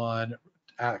in on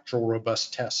actual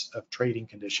robust tests of trading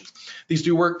conditions. These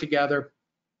do work together.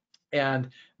 And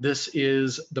this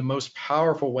is the most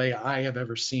powerful way I have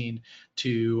ever seen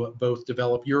to both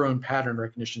develop your own pattern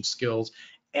recognition skills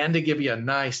and to give you a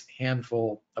nice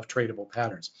handful of tradable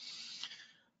patterns.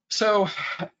 So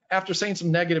after saying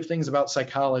some negative things about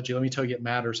psychology, let me tell you it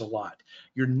matters a lot.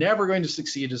 You're never going to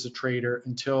succeed as a trader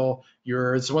until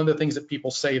it's one of the things that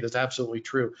people say that's absolutely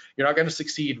true. You're not going to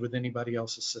succeed with anybody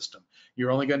else's system.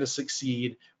 You're only going to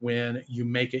succeed when you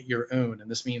make it your own. And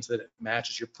this means that it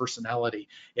matches your personality.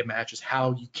 It matches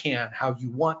how you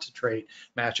want to trade,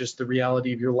 matches the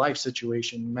reality of your life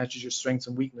situation, matches your strengths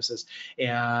and weaknesses.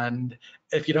 And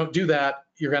if you don't do that,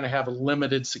 you're going to have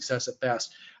limited success at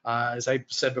best. As I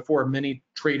said before, many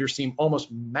traders seem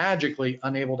almost magically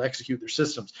unable to execute their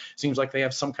systems. Seems like they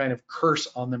have some kind of curse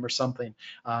on them or something.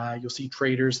 You'll see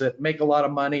traders that make a lot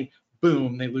of money,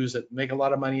 boom, they lose it. Make a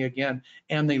lot of money again,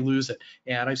 and they lose it.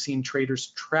 And I've seen traders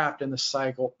trapped in the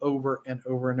cycle over and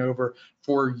over and over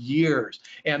for years.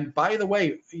 And by the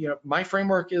way, my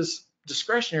framework is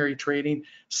discretionary trading.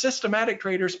 Systematic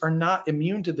traders are not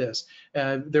immune to this.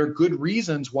 There are good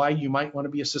reasons why you might want to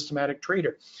be a systematic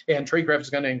trader, and TradeCraft is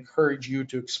going to encourage you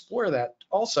to explore that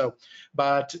also.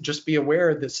 But just be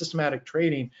aware that systematic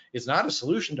trading is not a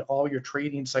solution to all your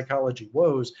trading psychology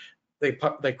woes. They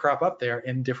crop up there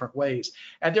in different ways.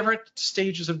 At different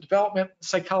stages of development,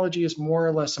 psychology is more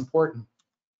or less important.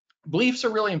 Beliefs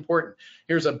are really important.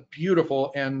 Here's a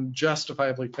beautiful and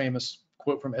justifiably famous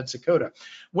quote from Ed Seykota.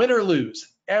 Win or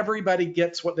lose, everybody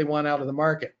gets what they want out of the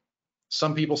market.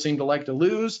 Some people seem to like to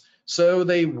lose, so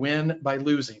they win by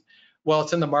losing. Well,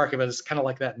 it's in the market, but it's kind of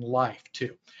like that in life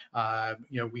too.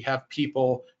 We have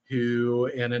people who,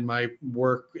 and in my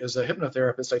work as a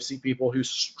hypnotherapist, I see people who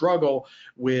struggle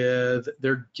with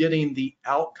they're getting the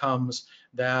outcomes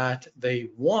that they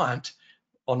want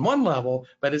on one level,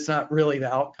 but it's not really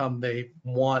the outcome they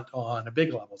want on a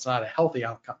big level. It's not a healthy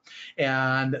outcome.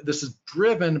 And this is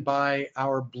driven by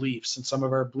our beliefs, and some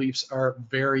of our beliefs are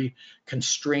very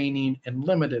constraining and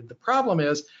limited. The problem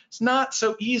is it's not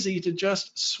so easy to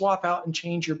just swap out and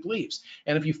change your beliefs.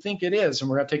 And if you think it is, and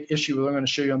we're going to take issue with what I'm going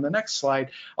to show you on the next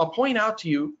slide, I'll point out to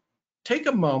you, take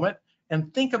a moment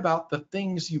and think about the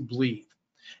things you believe.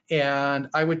 And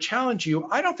I would challenge you,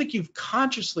 I don't think you've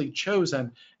consciously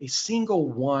chosen a single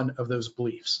one of those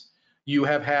beliefs. You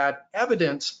have had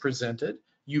evidence presented,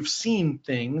 you've seen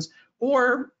things,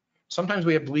 or sometimes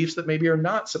we have beliefs that maybe are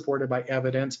not supported by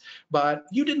evidence, but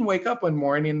you didn't wake up one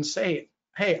morning and say,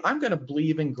 hey, I'm going to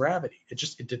believe in gravity.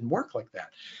 It didn't work like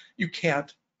that. You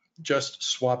can't just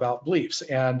swap out beliefs.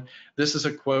 And this is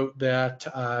a quote that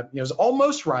is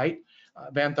almost right.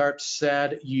 Van Tharp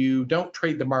said, you don't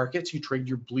trade the markets, you trade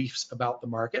your beliefs about the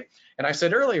market. And I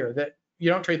said earlier that you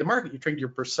don't trade the market, you trade your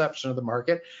perception of the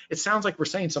market. It sounds like we're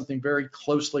saying something very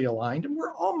closely aligned, and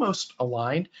we're almost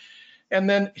aligned. And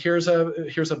then here's a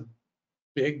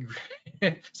big,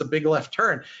 it's a big left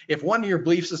turn. If one of your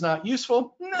beliefs is not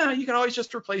useful, you can always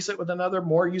just replace it with another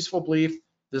more useful belief.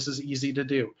 This is easy to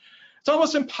do. It's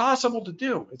almost impossible to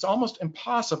do. It's almost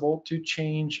impossible to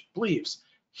change beliefs.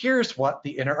 Here's what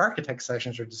the inner architect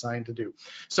sessions are designed to do.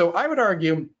 So I would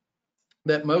argue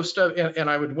that most of, and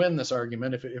I would win this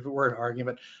argument if it were an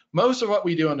argument, most of what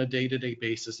we do on a day-to-day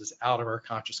basis is out of our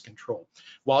conscious control.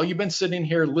 While you've been sitting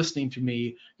here listening to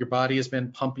me, your body has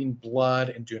been pumping blood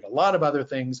and doing a lot of other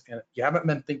things, and you haven't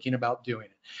been thinking about doing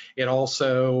it. It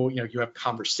also, you have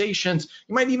conversations,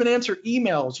 you might even answer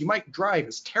emails, you might drive.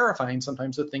 It's terrifying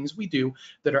sometimes the things we do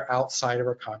that are outside of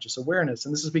our conscious awareness.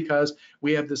 And this is because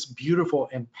we have this beautiful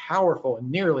and powerful and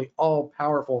nearly all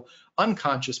powerful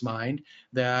unconscious mind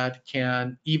that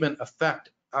can even affect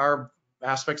our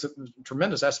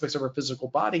tremendous aspects of our physical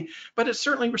body, but it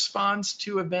certainly responds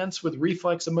to events with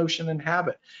reflex, emotion, and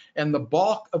habit. And the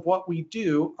bulk of what we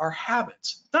do are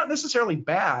habits, not necessarily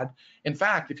bad. In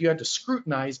fact, if you had to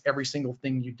scrutinize every single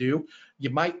thing you do, you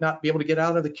might not be able to get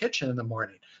out of the kitchen in the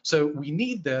morning. So we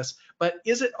need this, but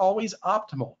is it always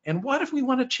optimal? And what if we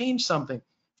want to change something?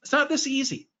 It's not this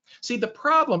easy. See, the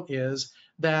problem is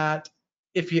that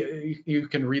if you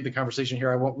can read the conversation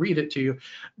here, I won't read it to you.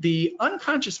 The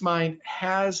unconscious mind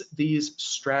has these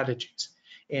strategies,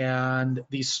 and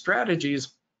these strategies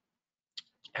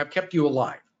have kept you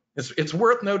alive. It's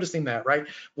worth noticing that, right?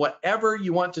 Whatever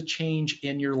you want to change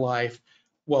in your life,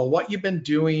 well, what you've been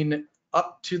doing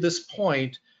up to this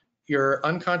point, your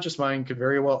unconscious mind could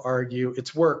very well argue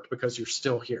it's worked because you're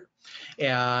still here.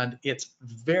 And it's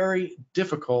very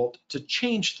difficult to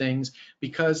change things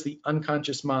because the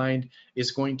unconscious mind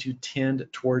is going to tend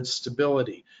towards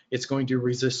stability. It's going to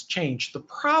resist change. The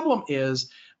problem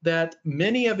is that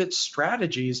many of its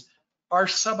strategies are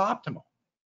suboptimal.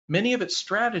 Many of its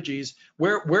strategies,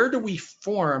 where do we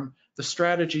form the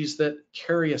strategies that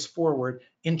carry us forward?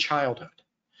 In childhood.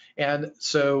 And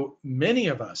so many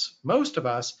of us, most of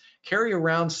us, carry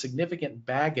around significant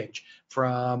baggage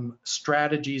from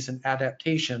strategies and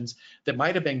adaptations that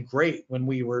might have been great when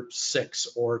we were 6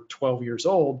 or 12 years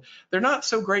old. They're not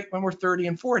so great when we're 30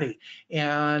 and 40.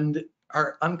 And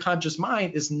our unconscious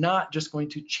mind is not just going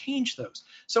to change those.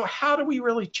 So how do we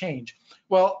really change?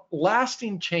 Well,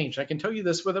 lasting change, I can tell you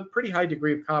this with a pretty high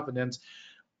degree of confidence,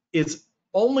 is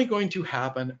only going to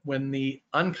happen when the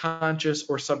unconscious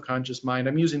or subconscious mind,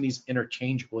 I'm using these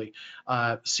interchangeably,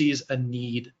 sees a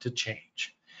need to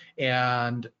change.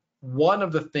 And one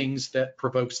of the things that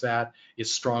provokes that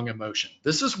is strong emotion.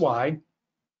 This is why,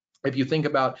 if you think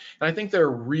about, and I think there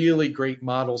are really great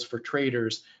models for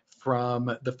traders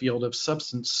from the field of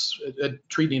substance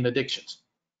treating addictions,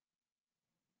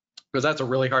 because that's a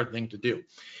really hard thing to do.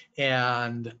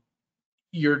 And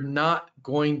you're not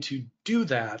going to do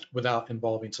that without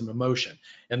involving some emotion.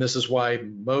 And this is why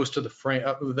most of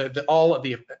the all of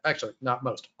the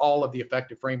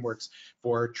effective frameworks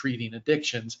for treating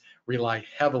addictions rely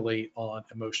heavily on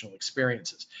emotional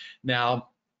experiences. Now,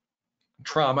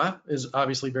 trauma is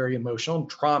obviously very emotional, and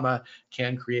trauma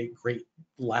can create great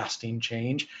lasting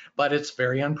change, but it's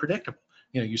very unpredictable.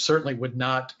 You certainly would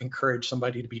not encourage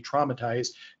somebody to be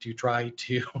traumatized to try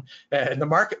to, and the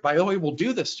market, by the way, will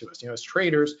do this to us. As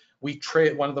traders, we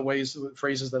trade, one of the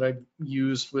phrases that I've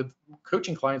used with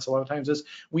coaching clients a lot of times is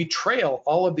we trail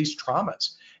all of these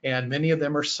traumas, and many of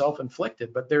them are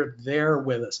self-inflicted, but they're there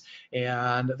with us,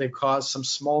 and they've caused some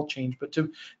small change. But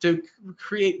to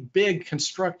create big,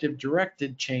 constructive,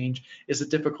 directed change is a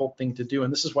difficult thing to do.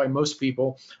 And this is why most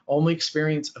people only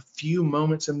experience a few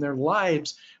moments in their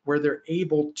lives where they're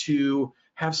able to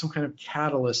have some kind of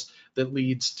catalyst that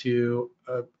leads to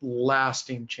a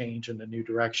lasting change in a new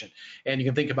direction. And you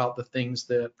can think about the things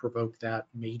that provoke that: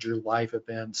 major life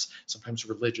events, sometimes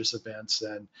religious events,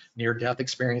 and near-death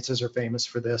experiences are famous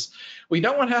for this. We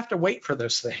don't want to have to wait for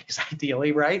those things,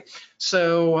 ideally, right?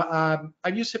 So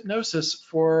I've used hypnosis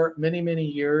for many, many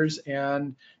years,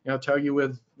 and I'll tell you,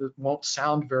 it won't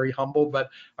sound very humble, but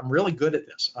I'm really good at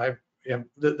this.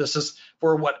 This is,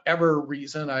 for whatever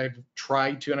reason, I've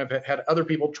tried to, and I've had other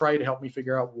people try to help me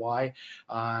figure out why.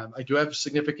 I do have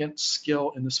significant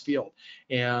skill in this field,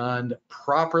 and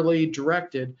properly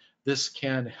directed, this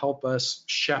can help us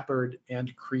shepherd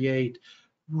and create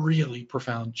really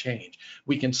profound change.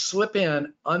 We can slip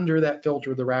in under that filter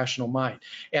of the rational mind.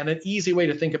 And an easy way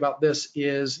to think about this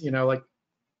is, like,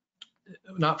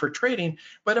 not for trading,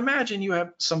 but imagine you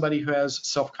have somebody who has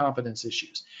self-confidence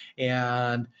issues,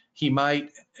 and he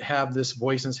might have this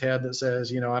voice in his head that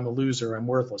says, you know, I'm a loser, I'm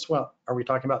worthless. Well, are we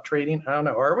talking about trading? I don't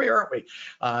know. Are we or aren't we?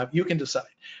 You can decide.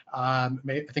 I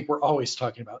think we're always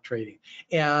talking about trading.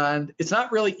 And it's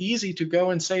not really easy to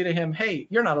go and say to him, hey,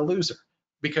 you're not a loser,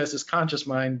 because his conscious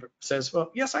mind says,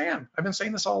 well, yes, I am. I've been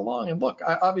saying this all along, and look,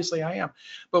 obviously I am.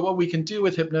 But what we can do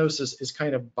with hypnosis is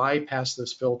kind of bypass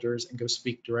those filters and go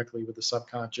speak directly with the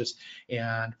subconscious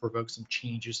and provoke some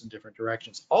changes in different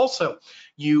directions. Also,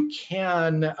 you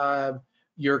can,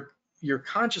 your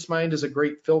conscious mind is a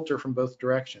great filter from both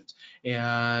directions.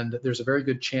 And there's a very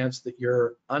good chance that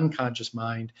your unconscious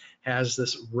mind has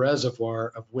this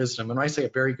reservoir of wisdom. And when I say a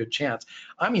very good chance,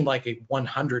 I mean like a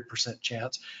 100%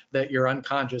 chance that your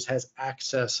unconscious has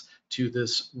access to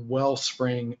this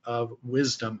wellspring of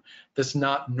wisdom that's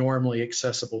not normally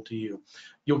accessible to you.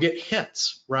 You'll get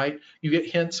hints, right? You get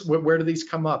hints. Where do these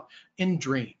come up? In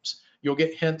dreams. You'll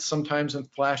get hints sometimes in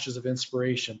flashes of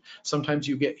inspiration. Sometimes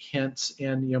you get hints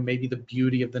in, you know, maybe the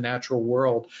beauty of the natural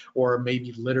world, or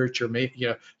maybe literature. Maybe, you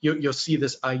know, you'll see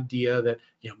this idea that,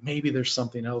 you know, maybe there's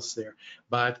something else there.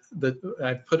 But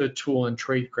I put a tool in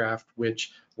TradeCraft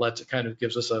which kind of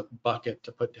gives us a bucket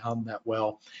to put down that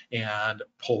well and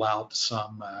pull out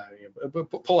some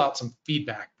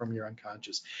feedback from your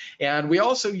unconscious. And we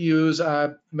also use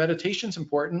meditation's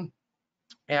important.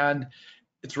 And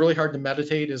it's really hard to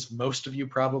meditate, as most of you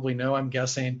probably know, I'm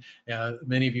guessing.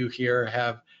 Many of you here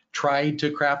have tried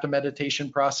to craft a meditation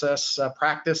practice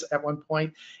at one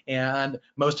point, and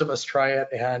most of us try it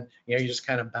and, you know, you just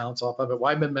kind of bounce off of it.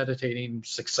 Well, I've been meditating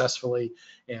successfully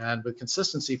and with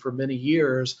consistency for many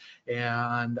years,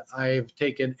 and I've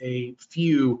taken a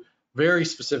few very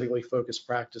specifically focused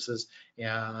practices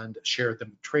and shared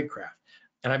them with TradeCraft.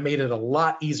 And I made it a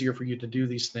lot easier for you to do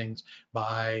these things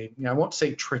by, you know, I won't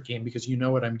say tricking because you know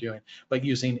what I'm doing, but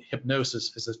using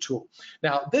hypnosis as a tool.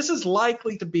 Now, this is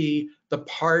likely to be the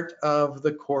part of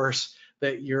the course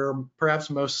that you're perhaps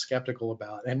most skeptical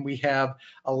about. And we have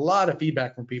a lot of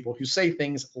feedback from people who say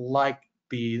things like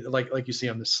like you see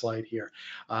on this slide here,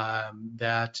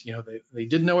 that, you know, they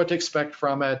didn't know what to expect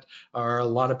from it. Or a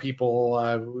lot of people,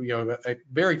 you know, I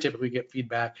very typically get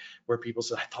feedback where people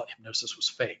say, I thought hypnosis was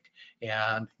fake,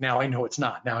 and now I know it's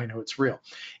not. Now I know it's real.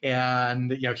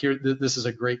 And, you know, here, this is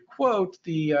a great quote.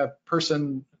 The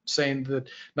person saying that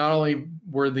not only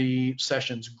were the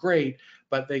sessions great,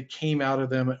 but they came out of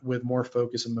them with more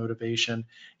focus and motivation,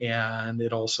 and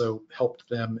it also helped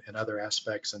them in other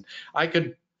aspects. And I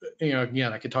could, you know,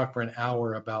 again, I could talk for an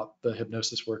hour about the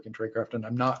hypnosis work in TradeCraft, and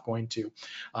I'm not going to,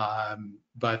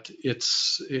 but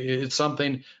it's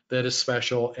something that is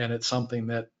special, and it's something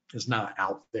that is not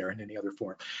out there in any other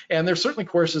form. And there's certainly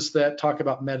courses that talk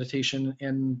about meditation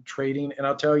and trading, and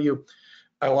I'll tell you,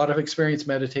 a lot of experience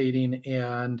meditating,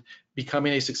 and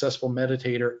becoming a successful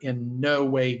meditator in no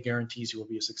way guarantees you will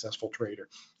be a successful trader.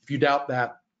 If you doubt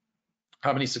that,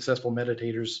 how many successful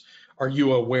meditators are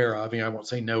you aware of? I mean, I won't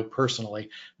say no personally,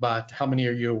 but how many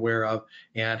are you aware of,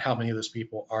 and how many of those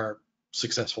people are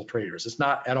successful traders? It's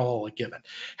not at all a given.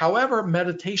 However,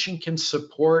 meditation can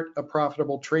support a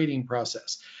profitable trading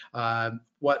process.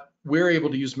 What we're able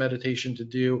to use meditation to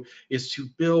do is to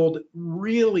build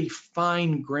really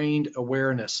fine-grained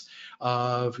awareness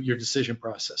of your decision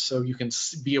process, so you can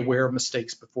be aware of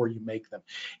mistakes before you make them.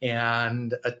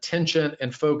 And attention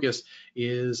and focus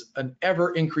is an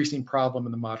ever-increasing problem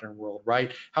in the modern world,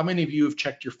 right? How many of you have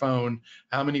checked your phone?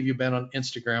 How many of you have been on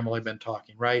Instagram while I've been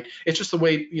talking, right? It's just the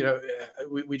way, you know,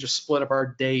 we just split up our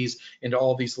days into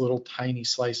all these little tiny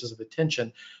slices of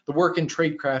attention. The work in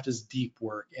TradeCraft is deep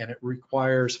work, and it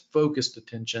requires focused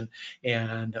attention,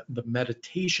 and the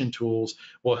meditation tools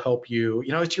will help you.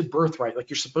 You know, it's your birthright. Like,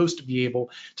 you're supposed to be able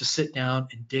to sit down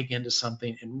and dig into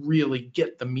something and really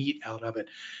get the meat out of it.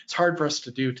 It's hard for us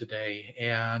to do today,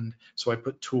 and so I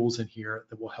put tools in here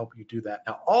that will help you do that.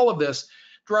 Now, all of this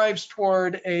drives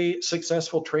toward a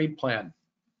successful trade plan.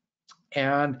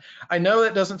 And I know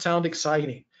that doesn't sound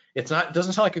exciting. It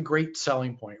doesn't sound like a great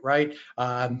selling point, right?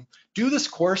 Do this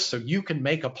course so you can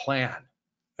make a plan.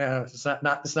 It's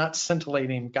not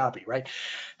scintillating copy, right?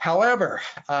 However,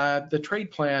 the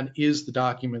trade plan is the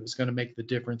document that's going to make the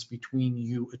difference between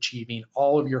you achieving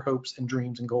all of your hopes and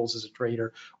dreams and goals as a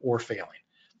trader or failing.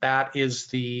 That's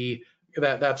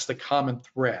the common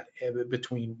thread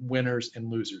between winners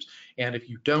and losers. And if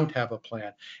you don't have a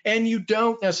plan, and you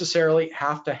don't necessarily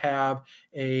have to have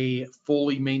a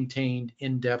fully maintained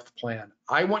in-depth plan.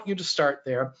 I want you to start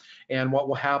there, and what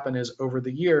will happen is over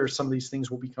the years, some of these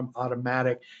things will become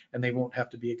automatic and they won't have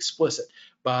to be explicit.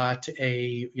 But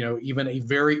even a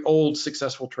very old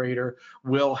successful trader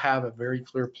will have a very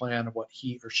clear plan of what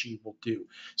he or she will do.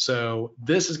 So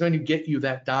this is going to get you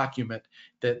that document.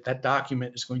 That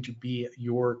document is going to be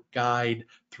your guide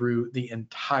through the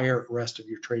entire rest of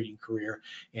your trading career,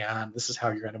 and this is how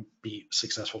you're going to be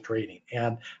successful trading.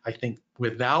 And I think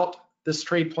without this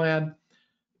trade plan,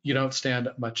 you don't stand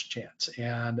much chance.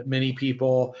 And many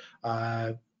people,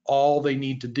 all they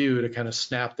need to do to kind of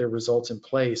snap their results in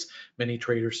place, many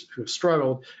traders who have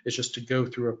struggled, is just to go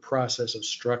through a process of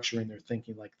structuring their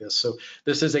thinking like this. So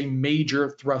this is a major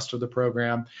thrust of the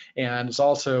program, and it's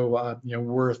also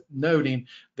worth noting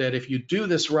that if you do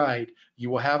this right, you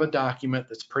will have a document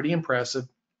that's pretty impressive.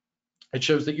 It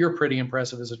shows that you're pretty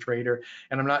impressive as a trader,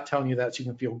 and I'm not telling you that so you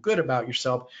can feel good about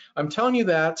yourself. I'm telling you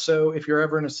that so if you're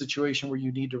ever in a situation where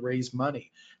you need to raise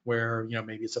money, where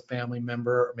maybe it's a family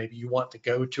member, or maybe you want to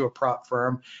go to a prop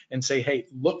firm and say, hey,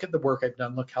 look at the work I've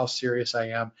done, look how serious I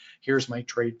am, here's my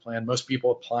trade plan. Most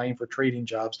people applying for trading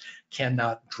jobs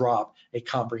cannot drop a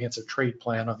comprehensive trade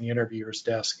plan on the interviewer's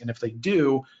desk, and if they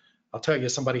do, I'll tell you,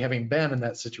 somebody having been in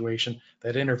that situation,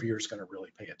 that interviewer is going to really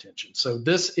pay attention. So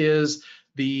this is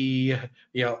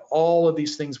all of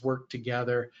these things work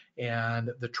together, and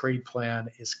the trade plan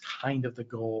is kind of the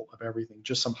goal of everything.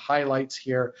 Just some highlights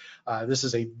here. This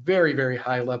is a very, very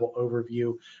high level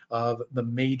overview of the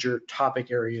major topic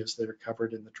areas that are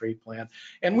covered in the trade plan.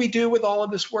 And we do with all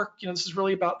of this work, this is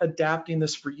really about adapting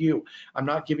this for you. I'm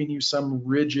not giving you some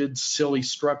rigid, silly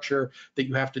structure that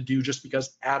you have to do just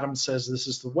because Adam says this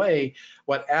is the way.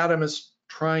 What Adam is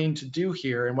trying to do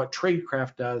here, and what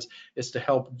TradeCraft does, is to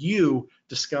help you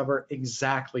discover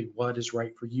exactly what is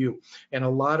right for you. And a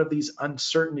lot of these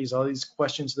uncertainties, all these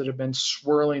questions that have been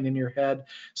swirling in your head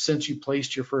since you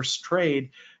placed your first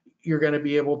trade, you're going to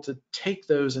be able to take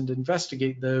those and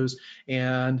investigate those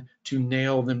and to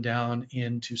nail them down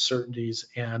into certainties.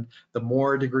 And the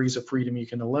more degrees of freedom you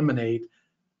can eliminate,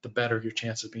 the better your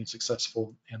chance of being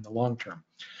successful in the long term.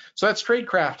 So that's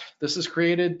TradeCraft. This is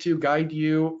created to guide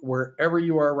you wherever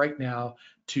you are right now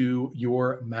to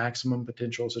your maximum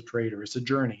potential as a trader. It's a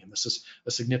journey, and this is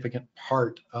a significant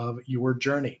part of your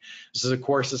journey. This is a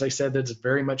course, as I said, that's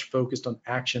very much focused on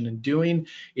action and doing.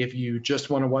 If you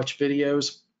just want to watch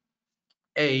videos,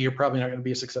 A, you're probably not going to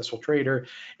be a successful trader,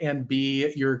 and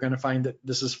B, you're going to find that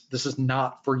this is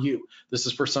not for you. This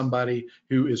is for somebody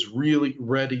who is really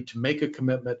ready to make a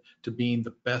commitment to being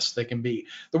the best they can be.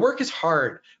 The work is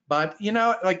hard, but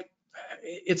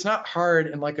it's not hard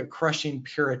in like a crushing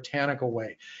puritanical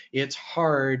way. It's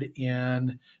hard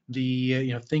in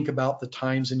the, think about the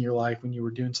times in your life when you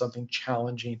were doing something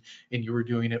challenging and you were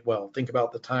doing it well. Think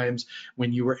about the times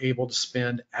when you were able to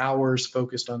spend hours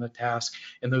focused on a task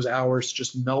and those hours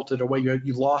just melted away.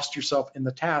 You lost yourself in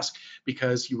the task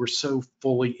because you were so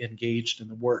fully engaged in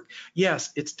the work.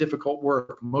 Yes, it's difficult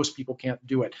work. Most people can't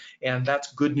do it. And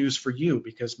that's good news for you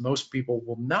because most people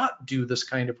will not do this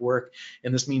kind of work.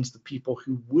 And this means the people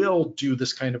who will do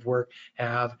this kind of work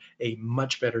have a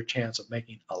much better chance of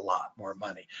making a lot more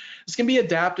money. This can be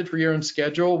adapted for your own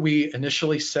schedule. We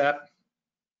initially set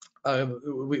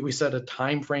we set a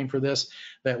time frame for this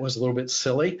that was a little bit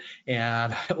silly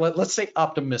and let's say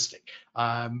optimistic,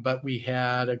 but we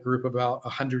had a group of about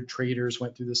 100 traders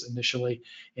went through this initially,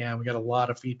 and we got a lot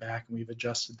of feedback, and we've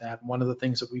adjusted that. One of the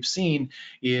things that we've seen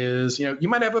is, you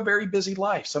might have a very busy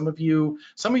life. Some of you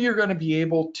are going to be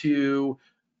able to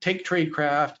take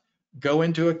TradeCraft, go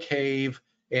into a cave,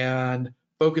 and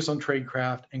focus on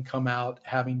TradeCraft and come out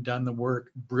having done the work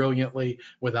brilliantly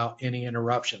without any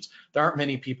interruptions. There aren't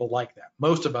many people like that.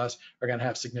 Most of us are going to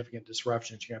have significant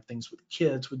disruptions. You have things with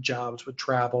kids, with jobs, with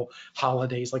travel,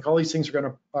 holidays, like all these things are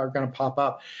going to pop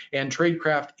up. And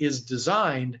TradeCraft is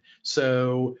designed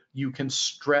so you can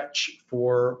stretch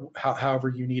for however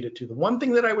you need it to. The one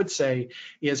thing that I would say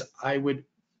is I would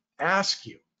ask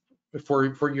you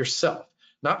for yourself,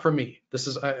 not for me.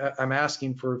 I'm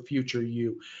asking for future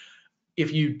you.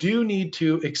 If you do need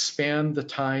to expand the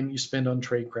time you spend on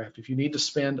TradeCraft, if you need to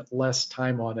spend less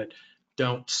time on it,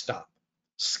 don't stop.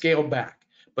 Scale back,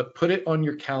 but put it on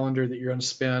your calendar that you're going to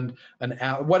spend an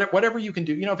hour, whatever you can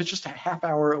do. If it's just a half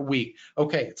hour a week,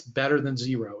 okay, it's better than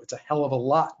zero. It's a hell of a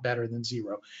lot better than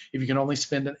zero. If you can only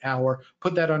spend an hour,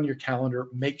 put that on your calendar,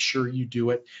 make sure you do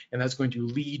it, and that's going to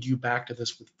lead you back to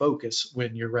this with focus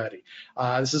when you're ready.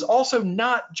 This is also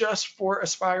not just for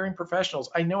aspiring professionals.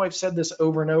 I know I've said this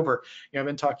over and over. I've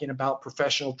been talking about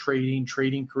professional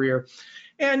trading career,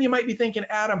 and you might be thinking,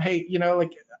 Adam, hey,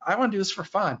 I want to do this for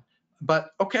fun.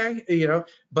 But okay,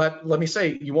 but let me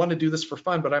say, you want to do this for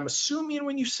fun, but I'm assuming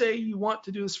when you say you want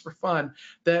to do this for fun,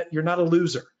 that you're not a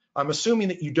loser. I'm assuming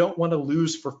that you don't want to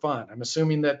lose for fun. I'm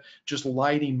assuming that just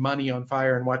lighting money on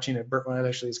fire and watching it burn, well, that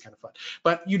actually is kind of fun,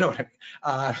 but you know what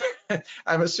I mean.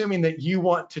 I'm assuming that you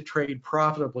want to trade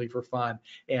profitably for fun,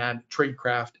 and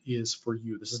TradeCraft is for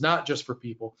you. This is not just for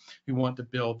people who want to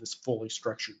build this fully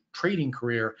structured trading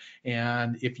career.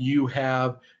 And if you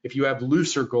have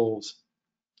looser goals,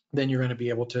 then you're going to be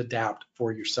able to adapt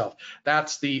for yourself.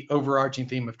 That's the overarching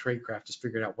theme of TradeCraft, is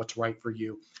figuring out what's right for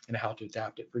you and how to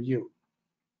adapt it for you.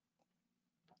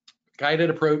 Guided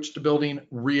approach to building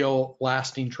real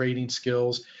lasting trading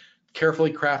skills,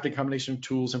 carefully crafted combination of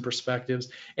tools and perspectives.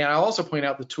 And I also point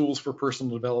out the tools for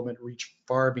personal development reach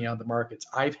far beyond the markets.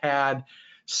 I've had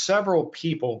several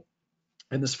people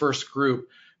in this first group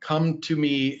come to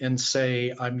me and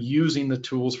say, I'm using the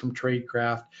tools from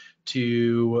TradeCraft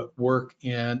to work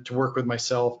with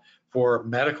myself for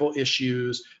medical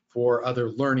issues, for other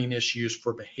learning issues,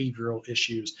 for behavioral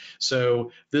issues.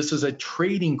 So this is a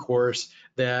trading course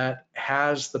that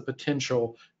has the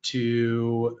potential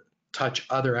to touch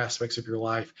other aspects of your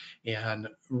life in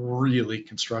really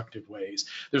constructive ways.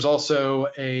 There's also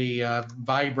a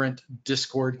vibrant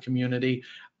Discord community.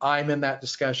 I'm in that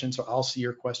discussion, so I'll see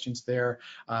your questions there.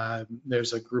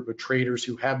 There's a group of traders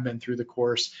who have been through the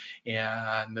course,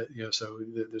 and so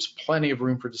there's plenty of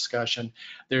room for discussion.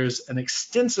 There's an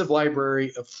extensive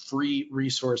library of free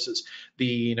resources.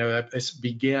 I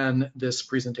began this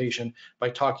presentation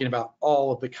by talking about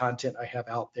all of the content I have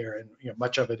out there, and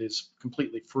much of it is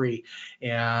completely free.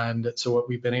 And so what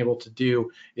we've been able to do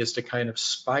is to kind of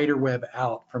spider web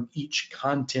out from each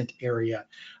content area,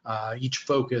 each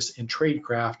focus in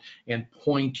TradeCraft, and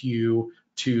point you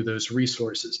to those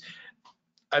resources.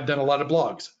 I've done a lot of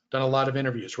blogs, done a lot of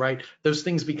interviews, right? Those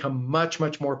things become much,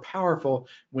 much more powerful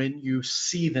when you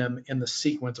see them in the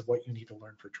sequence of what you need to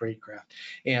learn for TradeCraft.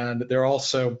 And they're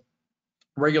also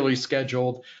regularly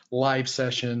scheduled live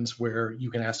sessions where you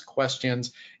can ask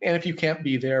questions. And if you can't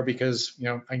be there, because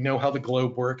I know how the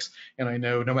globe works, and I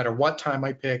know no matter what time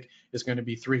I pick is going to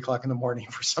be 3 o'clock in the morning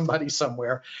for somebody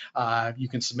somewhere, you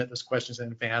can submit those questions in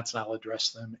advance and I'll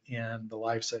address them in the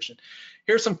live session.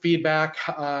 Here's some feedback.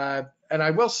 And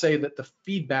I will say that the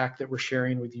feedback that we're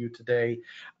sharing with you today,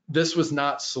 this was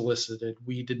not solicited.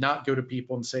 We did not go to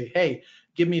people and say, hey,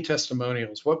 give me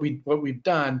testimonials. What we've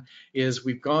done is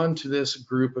we've gone to this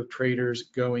group of traders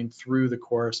going through the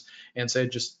course and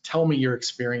said, just tell me your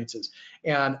experiences.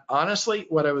 And honestly,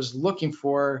 what I was looking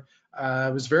for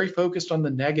was very focused on the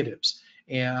negatives.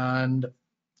 And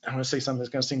I'm going to say something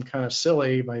that's going to seem kind of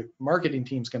silly. My marketing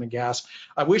team's going to gasp.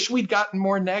 I wish we'd gotten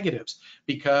more negatives,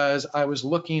 because I was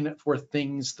looking for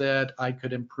things that I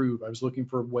could improve. I was looking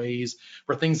for ways,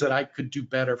 for things that I could do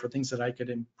better, for things that I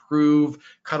could improve,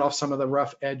 cut off some of the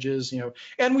rough edges,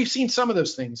 and we've seen some of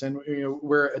those things, and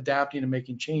we're adapting and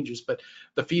making changes, but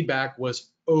the feedback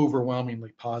was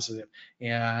overwhelmingly positive.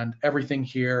 And everything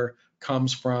here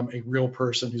comes from a real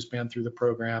person who's been through the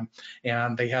program,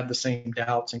 and they had the same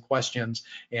doubts and questions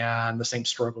and the same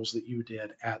struggles that you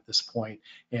did at this point.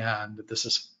 And this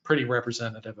is pretty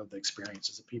representative of the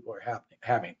experiences that people are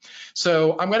having.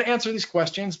 So I'm going to answer these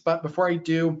questions, but before I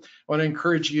do, I want to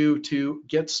encourage you to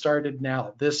get started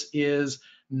now. This is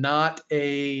not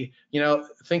a,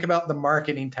 think about the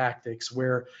marketing tactics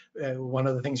where one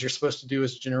of the things you're supposed to do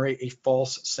is generate a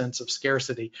false sense of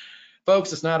scarcity.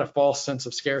 Folks, it's not a false sense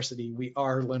of scarcity. We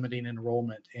are limiting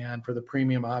enrollment, and for the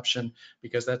premium option,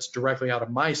 because that's directly out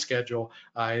of my schedule,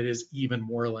 it is even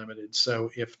more limited. So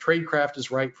if TradeCraft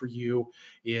is right for you,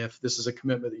 if this is a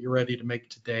commitment that you're ready to make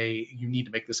today, you need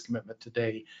to make this commitment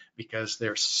today, because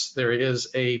there is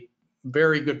a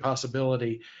very good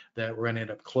possibility that we're going to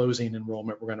end up closing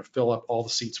enrollment. We're going to fill up all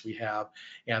the seats we have,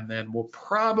 and then we'll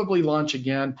probably launch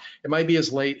again. It might be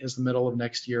as late as the middle of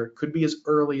next year. It could be as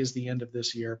early as the end of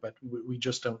this year, but we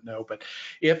just don't know. But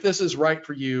if this is right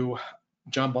for you,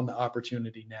 jump on the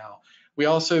opportunity now. We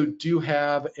also do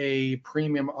have a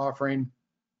premium offering.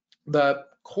 The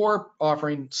core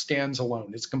offering stands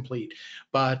alone, it's complete.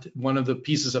 But one of the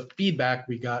pieces of feedback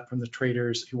we got from the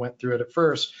traders who went through it at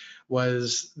first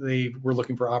was they were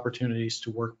looking for opportunities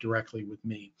to work directly with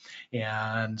me.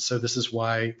 And so this is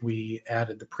why we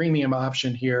added the premium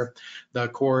option here. The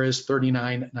core is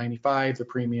 $39.95, the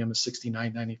premium is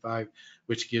 $69.95,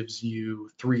 which gives you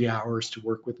 3 hours to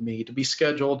work with me, to be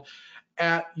scheduled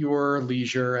at your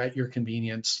leisure, at your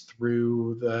convenience,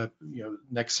 through the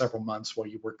next several months while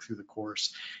you work through the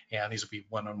course. And these will be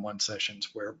one-on-one sessions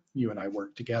where you and I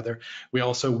work together. We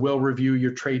also will review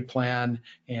your trade plan,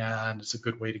 and it's a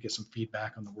good way to get some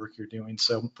feedback on the work you're doing.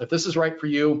 So if this is right for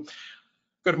you,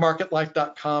 Go to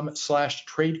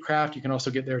marketlife.com/tradecraft. You can also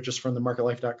get there just from the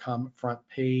marketlife.com front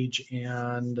page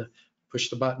and push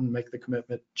the button, make the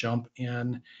commitment, jump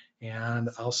in, and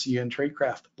I'll see you in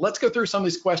TradeCraft. Let's go through some of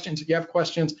these questions. If you have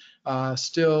questions,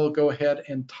 still go ahead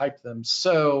and type them.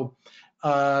 So,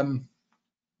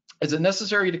 is it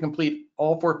necessary to complete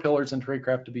all 4 pillars in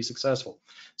TradeCraft to be successful?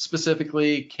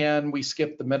 Specifically, can we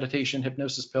skip the meditation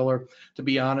hypnosis pillar? To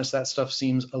be honest, that stuff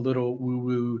seems a little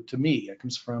woo-woo to me. It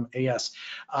comes from AS.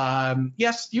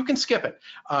 Yes, you can skip it.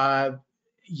 I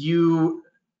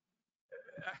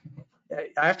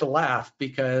have to laugh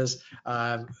because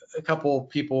a couple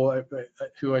people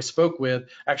who I spoke with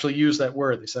actually used that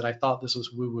word. They said, I thought this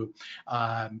was woo-woo.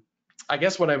 I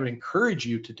guess what I would encourage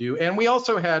you to do, and we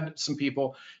also had some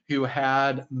people who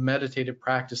had meditative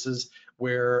practices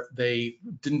where they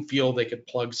didn't feel they could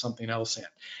plug something else in.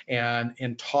 And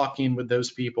in talking with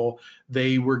those people,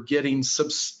 they were getting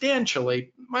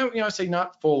substantially, I say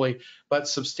not fully, but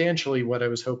substantially what I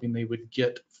was hoping they would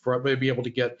be able to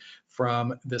get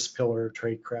from this pillar of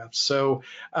TradeCraft. So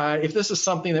if this is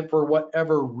something that for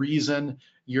whatever reason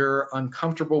you're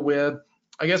uncomfortable with,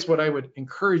 I guess what I would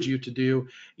encourage you to do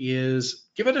is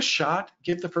give it a shot,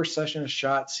 give the first session a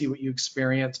shot, see what you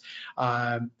experience.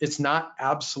 It's not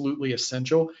absolutely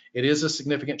essential. It is a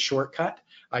significant shortcut.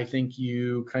 I think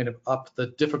you kind of up the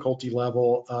difficulty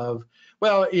level of,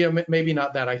 well, maybe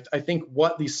not that. I think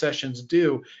what these sessions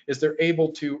do is they're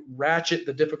able to ratchet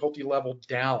the difficulty level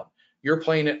down. You're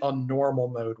playing it on normal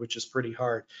mode, which is pretty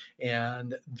hard.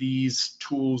 And these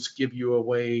tools give you a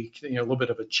way, a little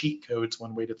bit of a cheat code, it's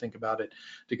one way to think about it,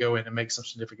 to go in and make some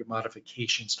significant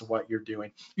modifications to what you're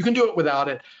doing. You can do it without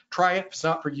it. Try it. If it's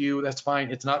not for you, that's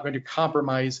fine. It's not going to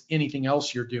compromise anything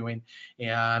else you're doing,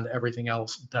 and everything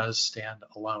else does stand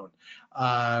alone.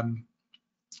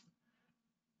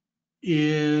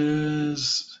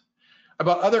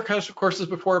 About other courses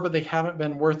before, but they haven't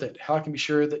been worth it. How I can be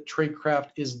sure that TradeCraft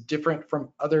is different from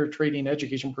other trading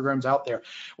education programs out there?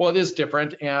 Well, it is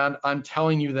different, and I'm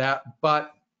telling you that,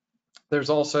 but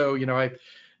there's also, I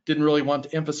didn't really want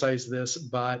to emphasize this,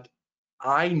 but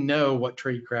I know what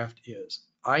TradeCraft is.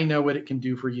 I know what it can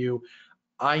do for you.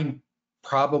 I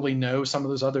probably know some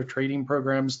of those other trading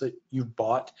programs that you've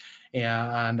bought,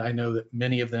 and I know that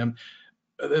many of them,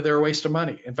 they're a waste of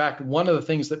money. In fact, one of the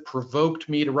things that provoked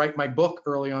me to write my book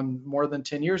early on, more than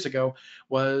 10 years ago,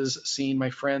 was seeing my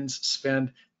friends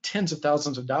spend tens of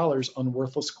thousands of dollars on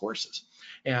worthless courses.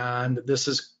 And this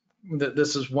is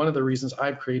one of the reasons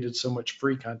I've created so much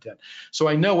free content. So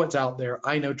I know what's out there.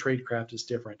 I know TradeCraft is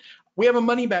different. We have a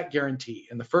money back guarantee.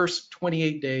 In the first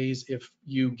 28 days, if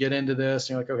you get into this,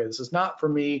 you're like, okay, this is not for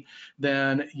me,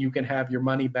 then you can have your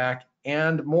money back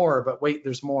and more. But wait,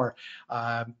 there's more.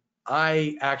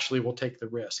 I actually will take the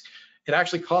risk. It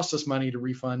actually costs us money to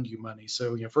refund you money.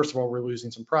 So, first of all, we're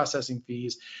losing some processing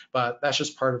fees, but that's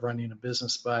just part of running a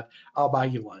business. But I'll buy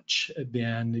you lunch.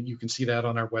 Then you can see that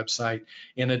on our website.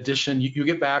 In addition, you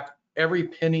get back every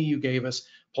penny you gave us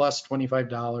plus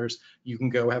 $25. You can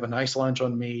go have a nice lunch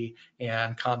on me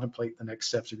and contemplate the next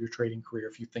steps of your trading career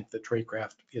if you think that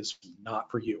TradeCraft is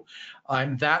not for you.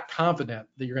 I'm that confident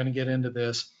that you're going to get into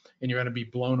this and you're going to be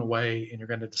blown away and you're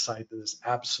going to decide that this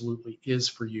absolutely is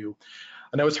for you.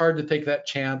 I know it's hard to take that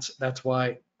chance. That's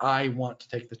why I want to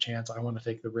take the chance. I want to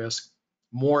take the risk.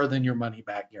 More than your money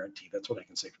back guarantee. That's what I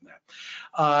can say from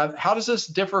that. How does this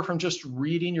differ from just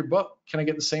reading your book? Can I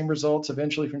get the same results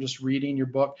eventually from just reading your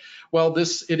book? Well,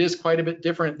 it is quite a bit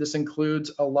different. This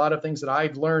includes a lot of things that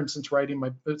I've learned since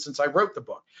I wrote the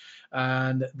book.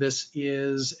 And this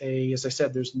is as I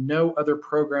said, there's no other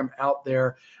program out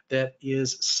there that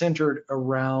is centered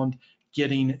around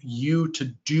getting you to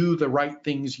do the right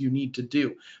things you need to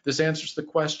do. This answers the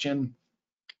question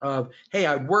of, hey,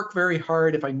 I'd work very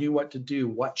hard if I knew what to do.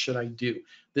 What should I do?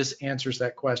 This answers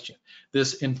that question.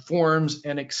 This informs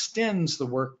and extends the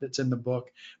work that's in the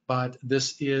book, but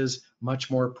this is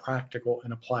much more practical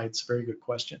and applied. It's a very good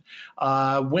question.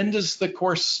 When does the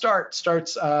course start?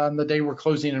 Starts on the day we're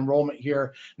closing enrollment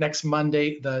here, next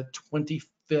Monday, the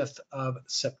 25th of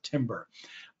September.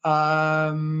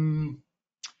 Can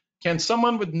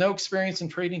someone with no experience in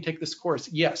trading take this course?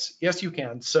 Yes, you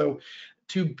can. So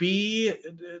to be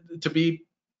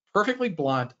perfectly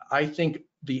blunt, I think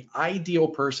the ideal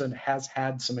person has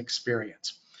had some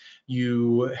experience.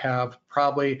 You have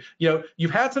probably,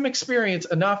 you've had some experience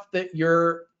enough that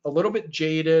you're a little bit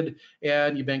jaded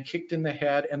and you've been kicked in the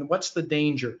head. And what's the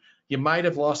danger? You might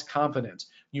have lost confidence.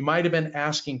 You might have been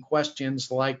asking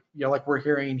questions like we're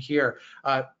hearing here.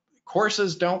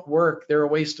 courses don't work, they're a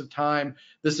waste of time,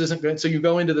 this isn't good. So you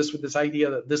go into this with this idea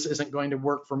that this isn't going to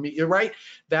work for me, right?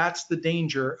 That's the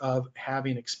danger of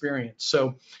having experience.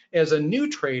 So as a new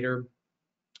trader,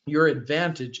 your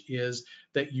advantage is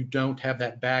that you don't have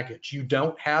that baggage. You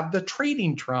don't have the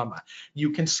trading trauma.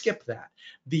 You can skip that.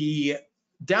 The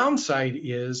downside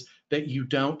is that you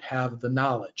don't have the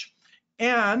knowledge.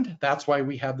 And that's why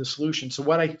we have the solution. So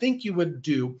what I think you would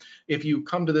do if you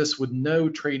come to this with no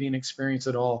trading experience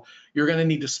at all, you're going to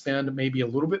need to spend maybe a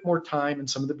little bit more time in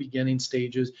some of the beginning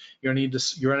stages. You're going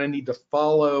to need to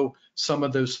follow some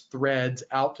of those threads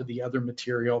out to the other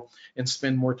material and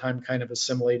spend more time kind of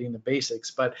assimilating the basics.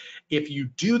 But if you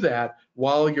do that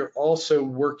while you're also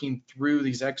working through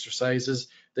these exercises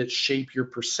that shape your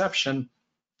perception,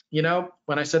 you know,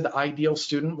 when I said the ideal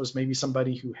student was maybe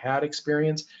somebody who had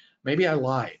experience, maybe I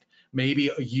lied.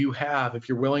 Maybe you have, if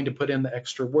you're willing to put in the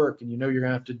extra work and you know you're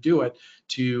gonna have to do it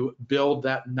to build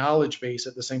that knowledge base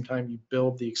at the same time you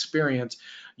build the experience,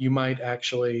 you might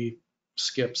actually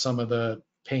skip some of the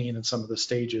pain and some of the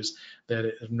stages that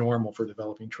are normal for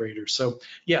developing traders. So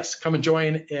yes, come and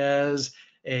join as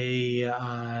a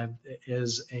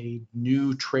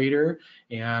new trader,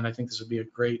 and I think this would be a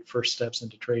great first steps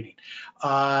into trading.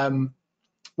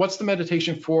 What's the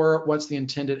meditation for? What's the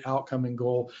intended outcome and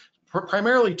goal?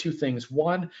 Primarily two things.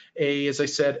 One, as I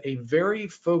said, a very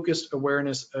focused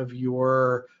awareness of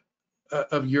your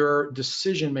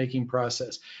decision-making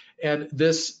process, and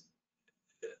this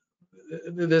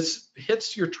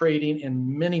hits your trading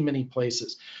in many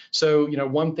places. So, you know,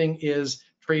 one thing is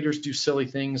traders do silly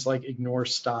things like ignore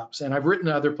stops. And I've written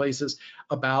other places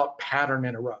about pattern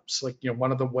interrupts. Like, you know,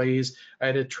 one of the ways I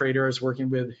had a trader I was working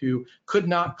with who could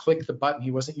not click the button.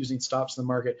 He wasn't using stops in the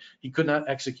market. He could not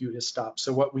execute his stops.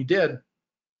 So what we did,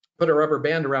 put a rubber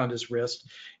band around his wrist,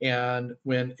 and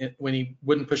when he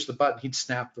wouldn't push the button, he'd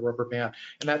snap the rubber band.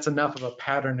 And that's enough of a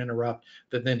pattern interrupt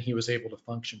that then he was able to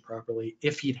function properly.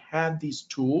 If he'd had these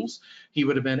tools, he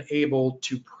would have been able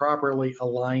to properly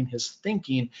align his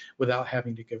thinking without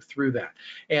having to go through that.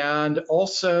 And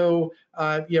also,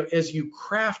 you know, as you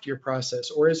craft your process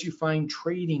or as you find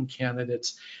trading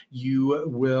candidates, you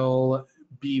will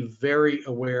be very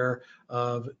aware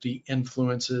of the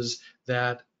influences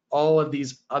that all of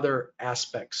these other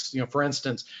aspects, you know, for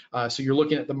instance, so you're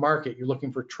looking at the market, you're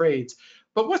looking for trades,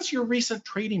 but what's your recent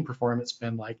trading performance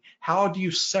been like? How do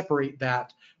you separate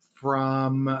that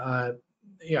from,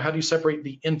 you know, how do you separate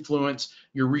the influence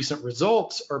your recent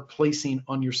results are placing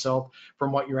on yourself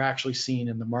from what you're actually seeing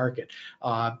in the market?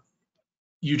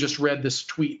 You just read this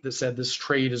tweet that said this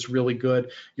trade is really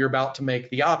good. You're about to make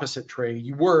the opposite trade.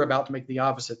 You were about to make the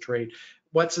opposite trade.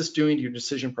 What's this doing to your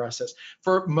decision process?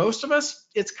 For most of us,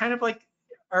 it's kind of like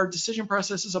our decision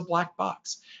process is a black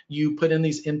box. You put in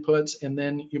these inputs and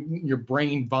then your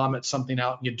brain vomits something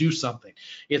out and you do something.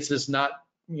 It's this not,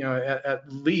 you know, at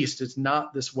least it's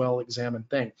not this well-examined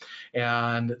thing.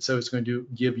 And so it's going to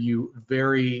give you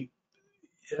very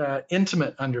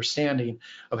intimate understanding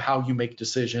of how you make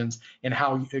decisions and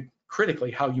how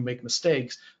critically how you make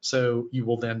mistakes, so you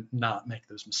will then not make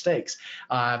those mistakes.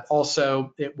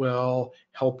 Also, it will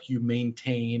help you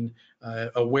maintain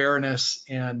awareness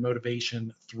and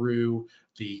motivation through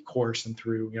the course and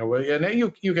through, you know,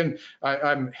 and you can,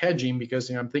 I'm hedging because,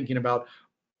 you know, I'm thinking about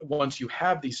once you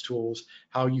have these tools,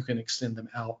 how you can extend them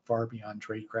out far beyond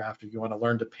TradeCraft. If you want to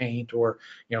learn to paint or,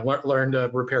 you know, learn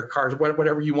to repair cars,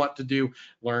 whatever you want to do,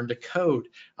 learn to code.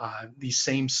 These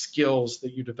same skills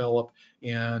that you develop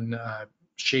in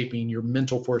shaping your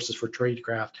mental forces for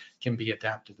TradeCraft can be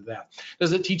adapted to that.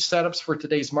 Does it teach setups for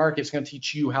today's market? It's going to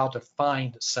teach you how to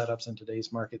find setups in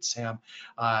today's market, Sam.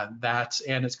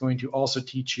 And it's going to also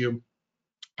teach you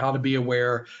how to be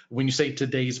aware. When you say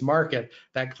today's market,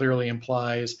 that clearly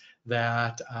implies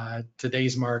that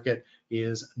today's market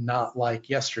is not like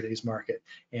yesterday's market,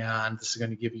 and this is going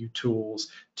to give you tools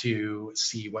to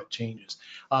see what changes.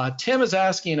 Tim is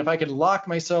asking if I could lock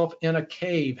myself in a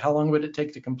cave, how long would it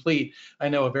take to complete? I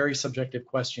know, a very subjective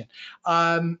question.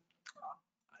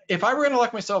 If I were going to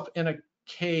lock myself in a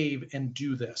cave and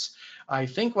do this, I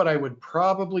think what I would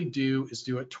probably do is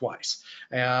do it twice.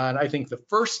 And I think the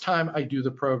first time I do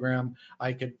the program,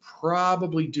 I could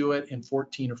probably do it in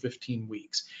 14 or 15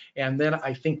 weeks. And then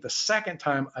I think the second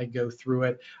time I go through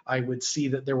it, I would see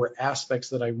that there were aspects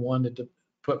that I wanted to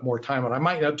put more time on. I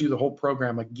might not do the whole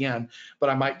program again, but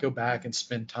I might go back and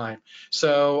spend time.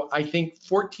 So I think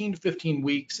 14 to 15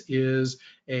 weeks is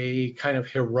a kind of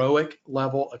heroic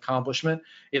level accomplishment.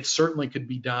 It certainly could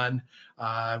be done.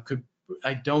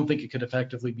 I don't think it could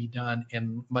effectively be done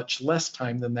in much less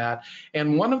time than that.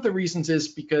 And one of the reasons is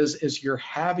because as you're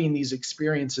having these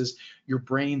experiences, your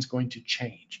brain's going to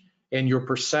change. and your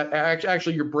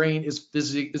actually your brain is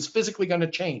physically going to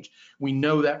change. We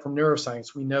know that from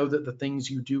neuroscience. We know that the things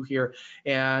you do here,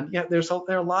 and yeah, there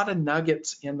are a lot of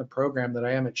nuggets in the program that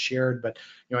I haven't shared, but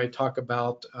I talk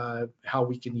about how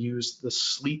we can use the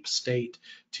sleep state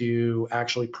to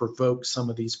actually provoke some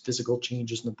of these physical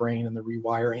changes in the brain and the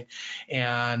rewiring,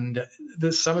 and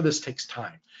some of this takes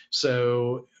time.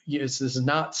 So yes, this is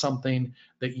not something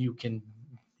that you can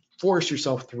force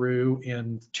yourself through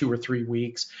in 2 or 3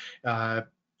 weeks.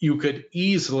 You could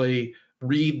easily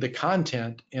read the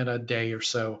content in a day or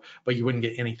so, but you wouldn't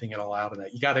get anything at all out of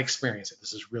that. You got to experience it.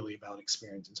 This is really about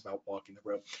experience. It's about walking the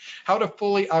road. How to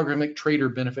fully algorithmic trader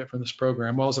benefit from this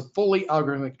program? Well, as a fully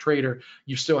algorithmic trader,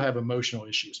 you still have emotional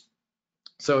issues.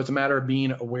 So it's a matter of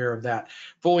being aware of that.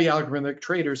 Fully algorithmic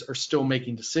traders are still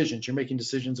making decisions. You're making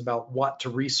decisions about what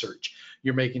to research.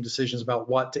 You're making decisions about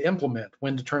what to implement,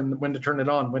 when to turn it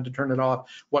on, when to turn it off,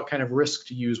 what kind of risk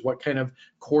to use, what kind of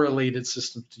correlated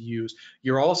systems to use.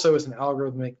 You're also, as an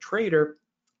algorithmic trader,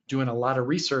 doing a lot of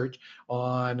research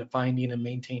on finding and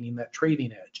maintaining that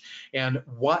trading edge. And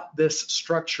what this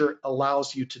structure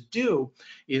allows you to do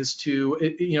is to,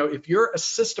 if you're a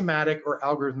systematic or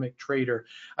algorithmic trader,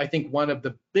 I think one of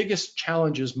the biggest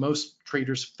challenges most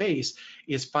traders face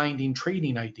is finding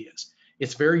trading ideas.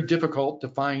 It's very difficult to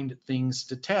find things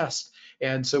to test.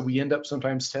 And so we end up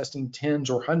sometimes testing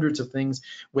tens or hundreds of things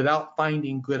without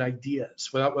finding good ideas,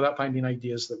 without finding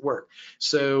ideas that work.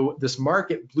 So this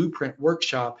market blueprint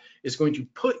workshop is going to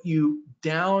put you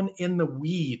down in the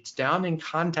weeds, down in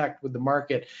contact with the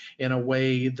market in a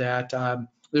way that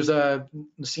there's a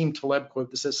Nassim Taleb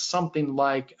quote that says something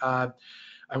like, I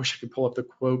wish I could pull up the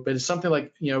quote, but it's something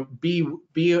like, be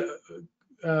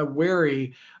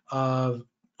wary of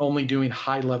only doing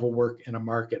high-level work in a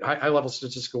market, high-level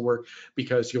statistical work,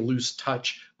 because you'll lose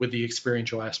touch with the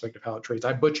experiential aspect of how it trades.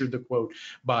 I butchered the quote,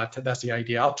 but that's the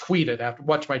idea. I'll tweet it after.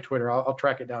 Watch my Twitter. I'll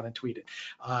track it down and tweet it.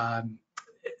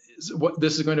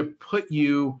 This is going to put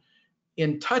you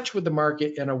in touch with the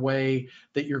market in a way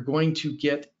that you're going to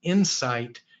get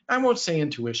insight. I won't say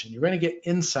intuition. You're going to get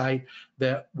insight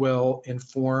that will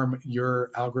inform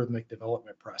your algorithmic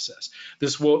development process.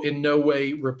 This will in no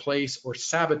way replace or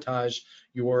sabotage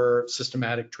your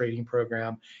systematic trading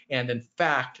program. And in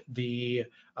fact, the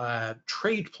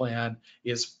trade plan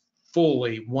is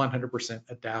fully 100%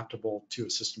 adaptable to a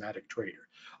systematic trader.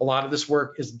 A lot of this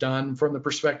work is done from the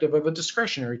perspective of a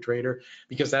discretionary trader,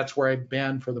 because that's where I've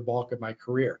been for the bulk of my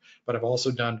career. But I've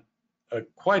also done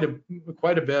quite a bit,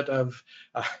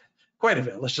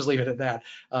 let's just leave it at that,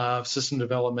 system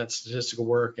development, statistical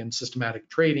work, and systematic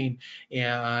trading.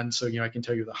 And so, I can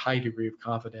tell you with a high degree of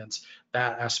confidence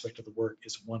that aspect of the work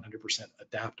is 100%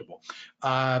 adaptable.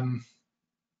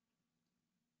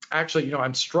 Actually,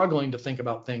 I'm struggling to think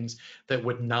about things that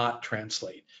would not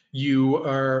translate. You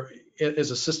are,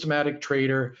 as a systematic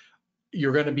trader,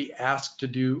 you're going to be asked to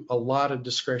do a lot of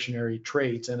discretionary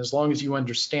trades. And as long as you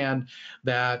understand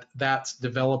that that's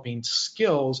developing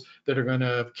skills that are going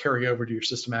to carry over to your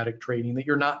systematic trading, that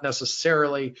you're not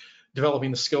necessarily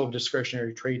developing the skill of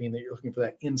discretionary trading, that you're looking for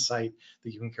that insight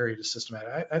that you can carry to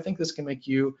systematic. I think this can make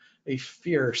you a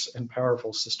fierce and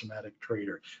powerful systematic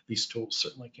trader. These tools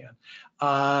certainly can.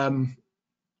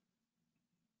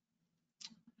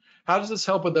 How does this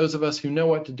help with those of us who know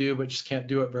what to do but just can't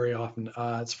do it very often?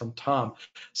 It's from Tom.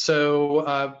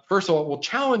 So first of all, we'll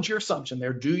challenge your assumption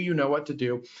there. Do you know what to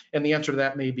do? And the answer to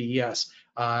that may be yes.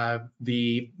 There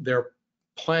are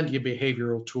plenty of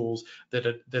behavioral tools that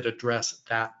address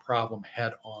that problem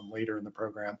head on later in the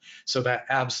program. So that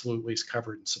absolutely is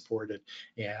covered and supported.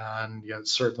 And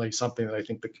certainly something that I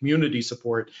think the community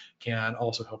support can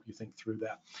also help you think through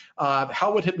that.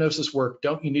 How would hypnosis work?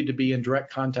 Don't you need to be in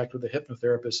direct contact with a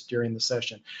hypnotherapist during the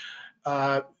session?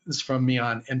 This is from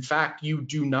Mian. In fact, you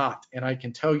do not, and I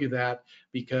can tell you that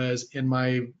because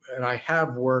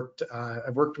I've worked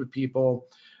with people.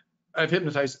 I've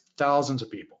hypnotized thousands of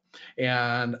people,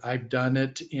 and I've done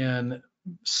it in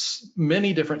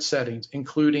many different settings,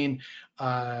 including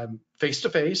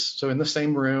face-to-face, so in the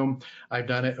same room. I've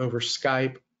done it over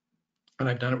Skype, and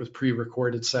I've done it with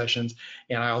pre-recorded sessions.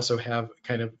 And I also have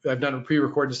I've done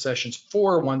pre-recorded sessions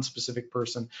for one specific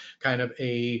person, kind of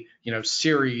a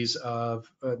series of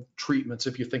treatments,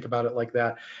 if you think about it like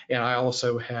that. And I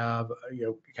also have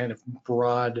kind of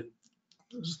broad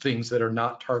things that are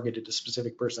not targeted to a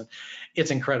specific person.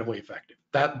 It's incredibly effective.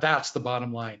 That's the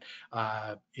bottom line.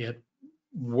 It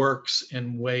works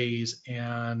in ways,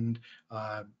 and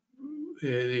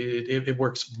it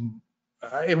works.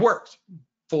 It works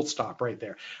full stop right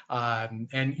there.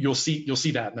 And you'll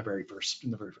see that in the very first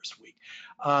week.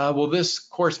 Will this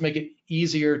course make it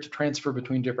easier to transfer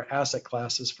between different asset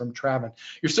classes from Traven?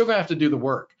 You're still going to have to do the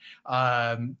work,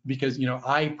 because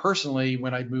I personally,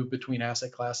 when I move between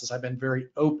asset classes, I've been very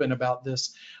open about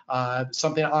this.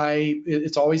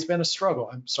 It's always been a struggle.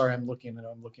 I'm sorry, I'm looking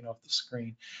off the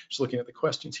screen, just looking at the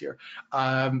questions here.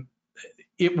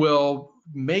 It will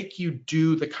make you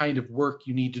do the kind of work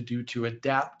you need to do to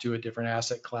adapt to a different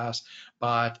asset class.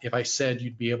 But if I said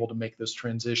you'd be able to make those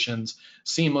transitions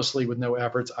seamlessly with no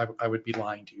efforts, I would be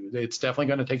lying to you. It's definitely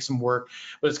going to take some work,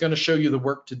 but it's going to show you the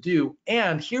work to do.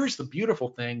 And here's the beautiful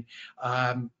thing.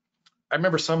 I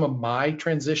remember some of my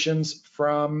transitions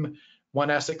from one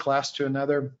asset class to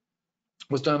another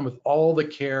was done with all the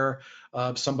care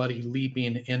of somebody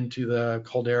leaping into the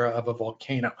caldera of a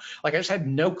volcano. Like, I just had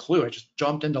no clue. I just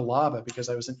jumped into lava because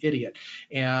I was an idiot.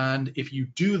 And if you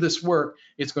do this work,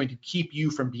 it's going to keep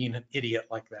you from being an idiot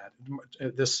like that.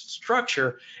 This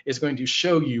structure is going to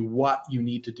show you what you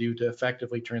need to do to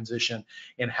effectively transition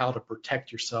and how to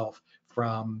protect yourself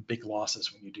from big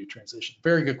losses when you do transition.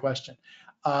 Very good question.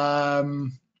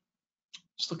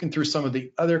 Just looking through some of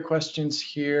the other questions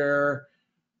here.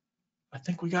 I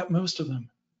think we got most of them.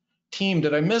 Team,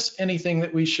 did I miss anything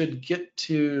that we should get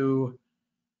to?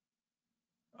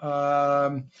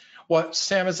 What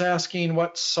Sam is asking,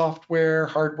 what software,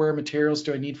 hardware, materials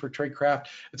do I need for TradeCraft?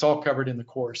 It's all covered in the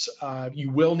course.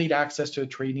 You will need access to a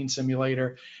trading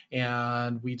simulator,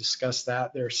 and we discussed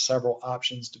that. There are several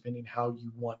options depending how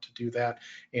you want to do that,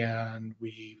 and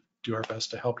we do our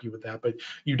best to help you with that. But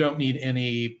you don't need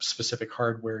any specific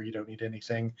hardware. You don't need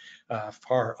anything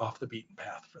far off the beaten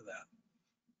path for that.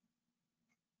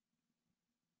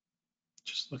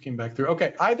 Just looking back through.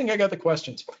 Okay, I think I got the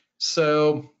questions.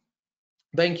 So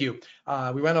thank you.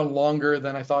 We went on longer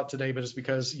than I thought today, but it's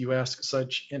because you ask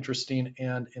such interesting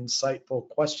and insightful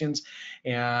questions.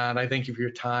 And I thank you for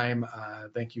your time.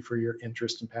 Thank you for your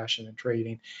interest and passion in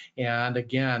trading. And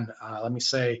again, let me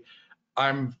say,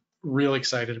 I'm really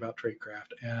excited about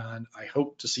TradeCraft, and I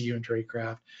hope to see you in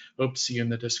TradeCraft. Hope to see you in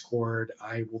the Discord.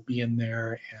 I will be in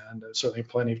there, and certainly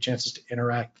plenty of chances to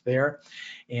interact there.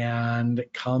 And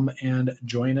come and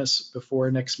join us before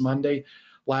next Monday.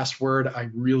 Last word, I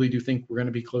really do think we're going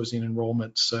to be closing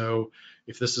enrollment. So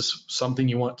if this is something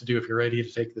you want to do, if you're ready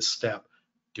to take this step,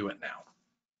 do it now.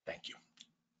 Thank you.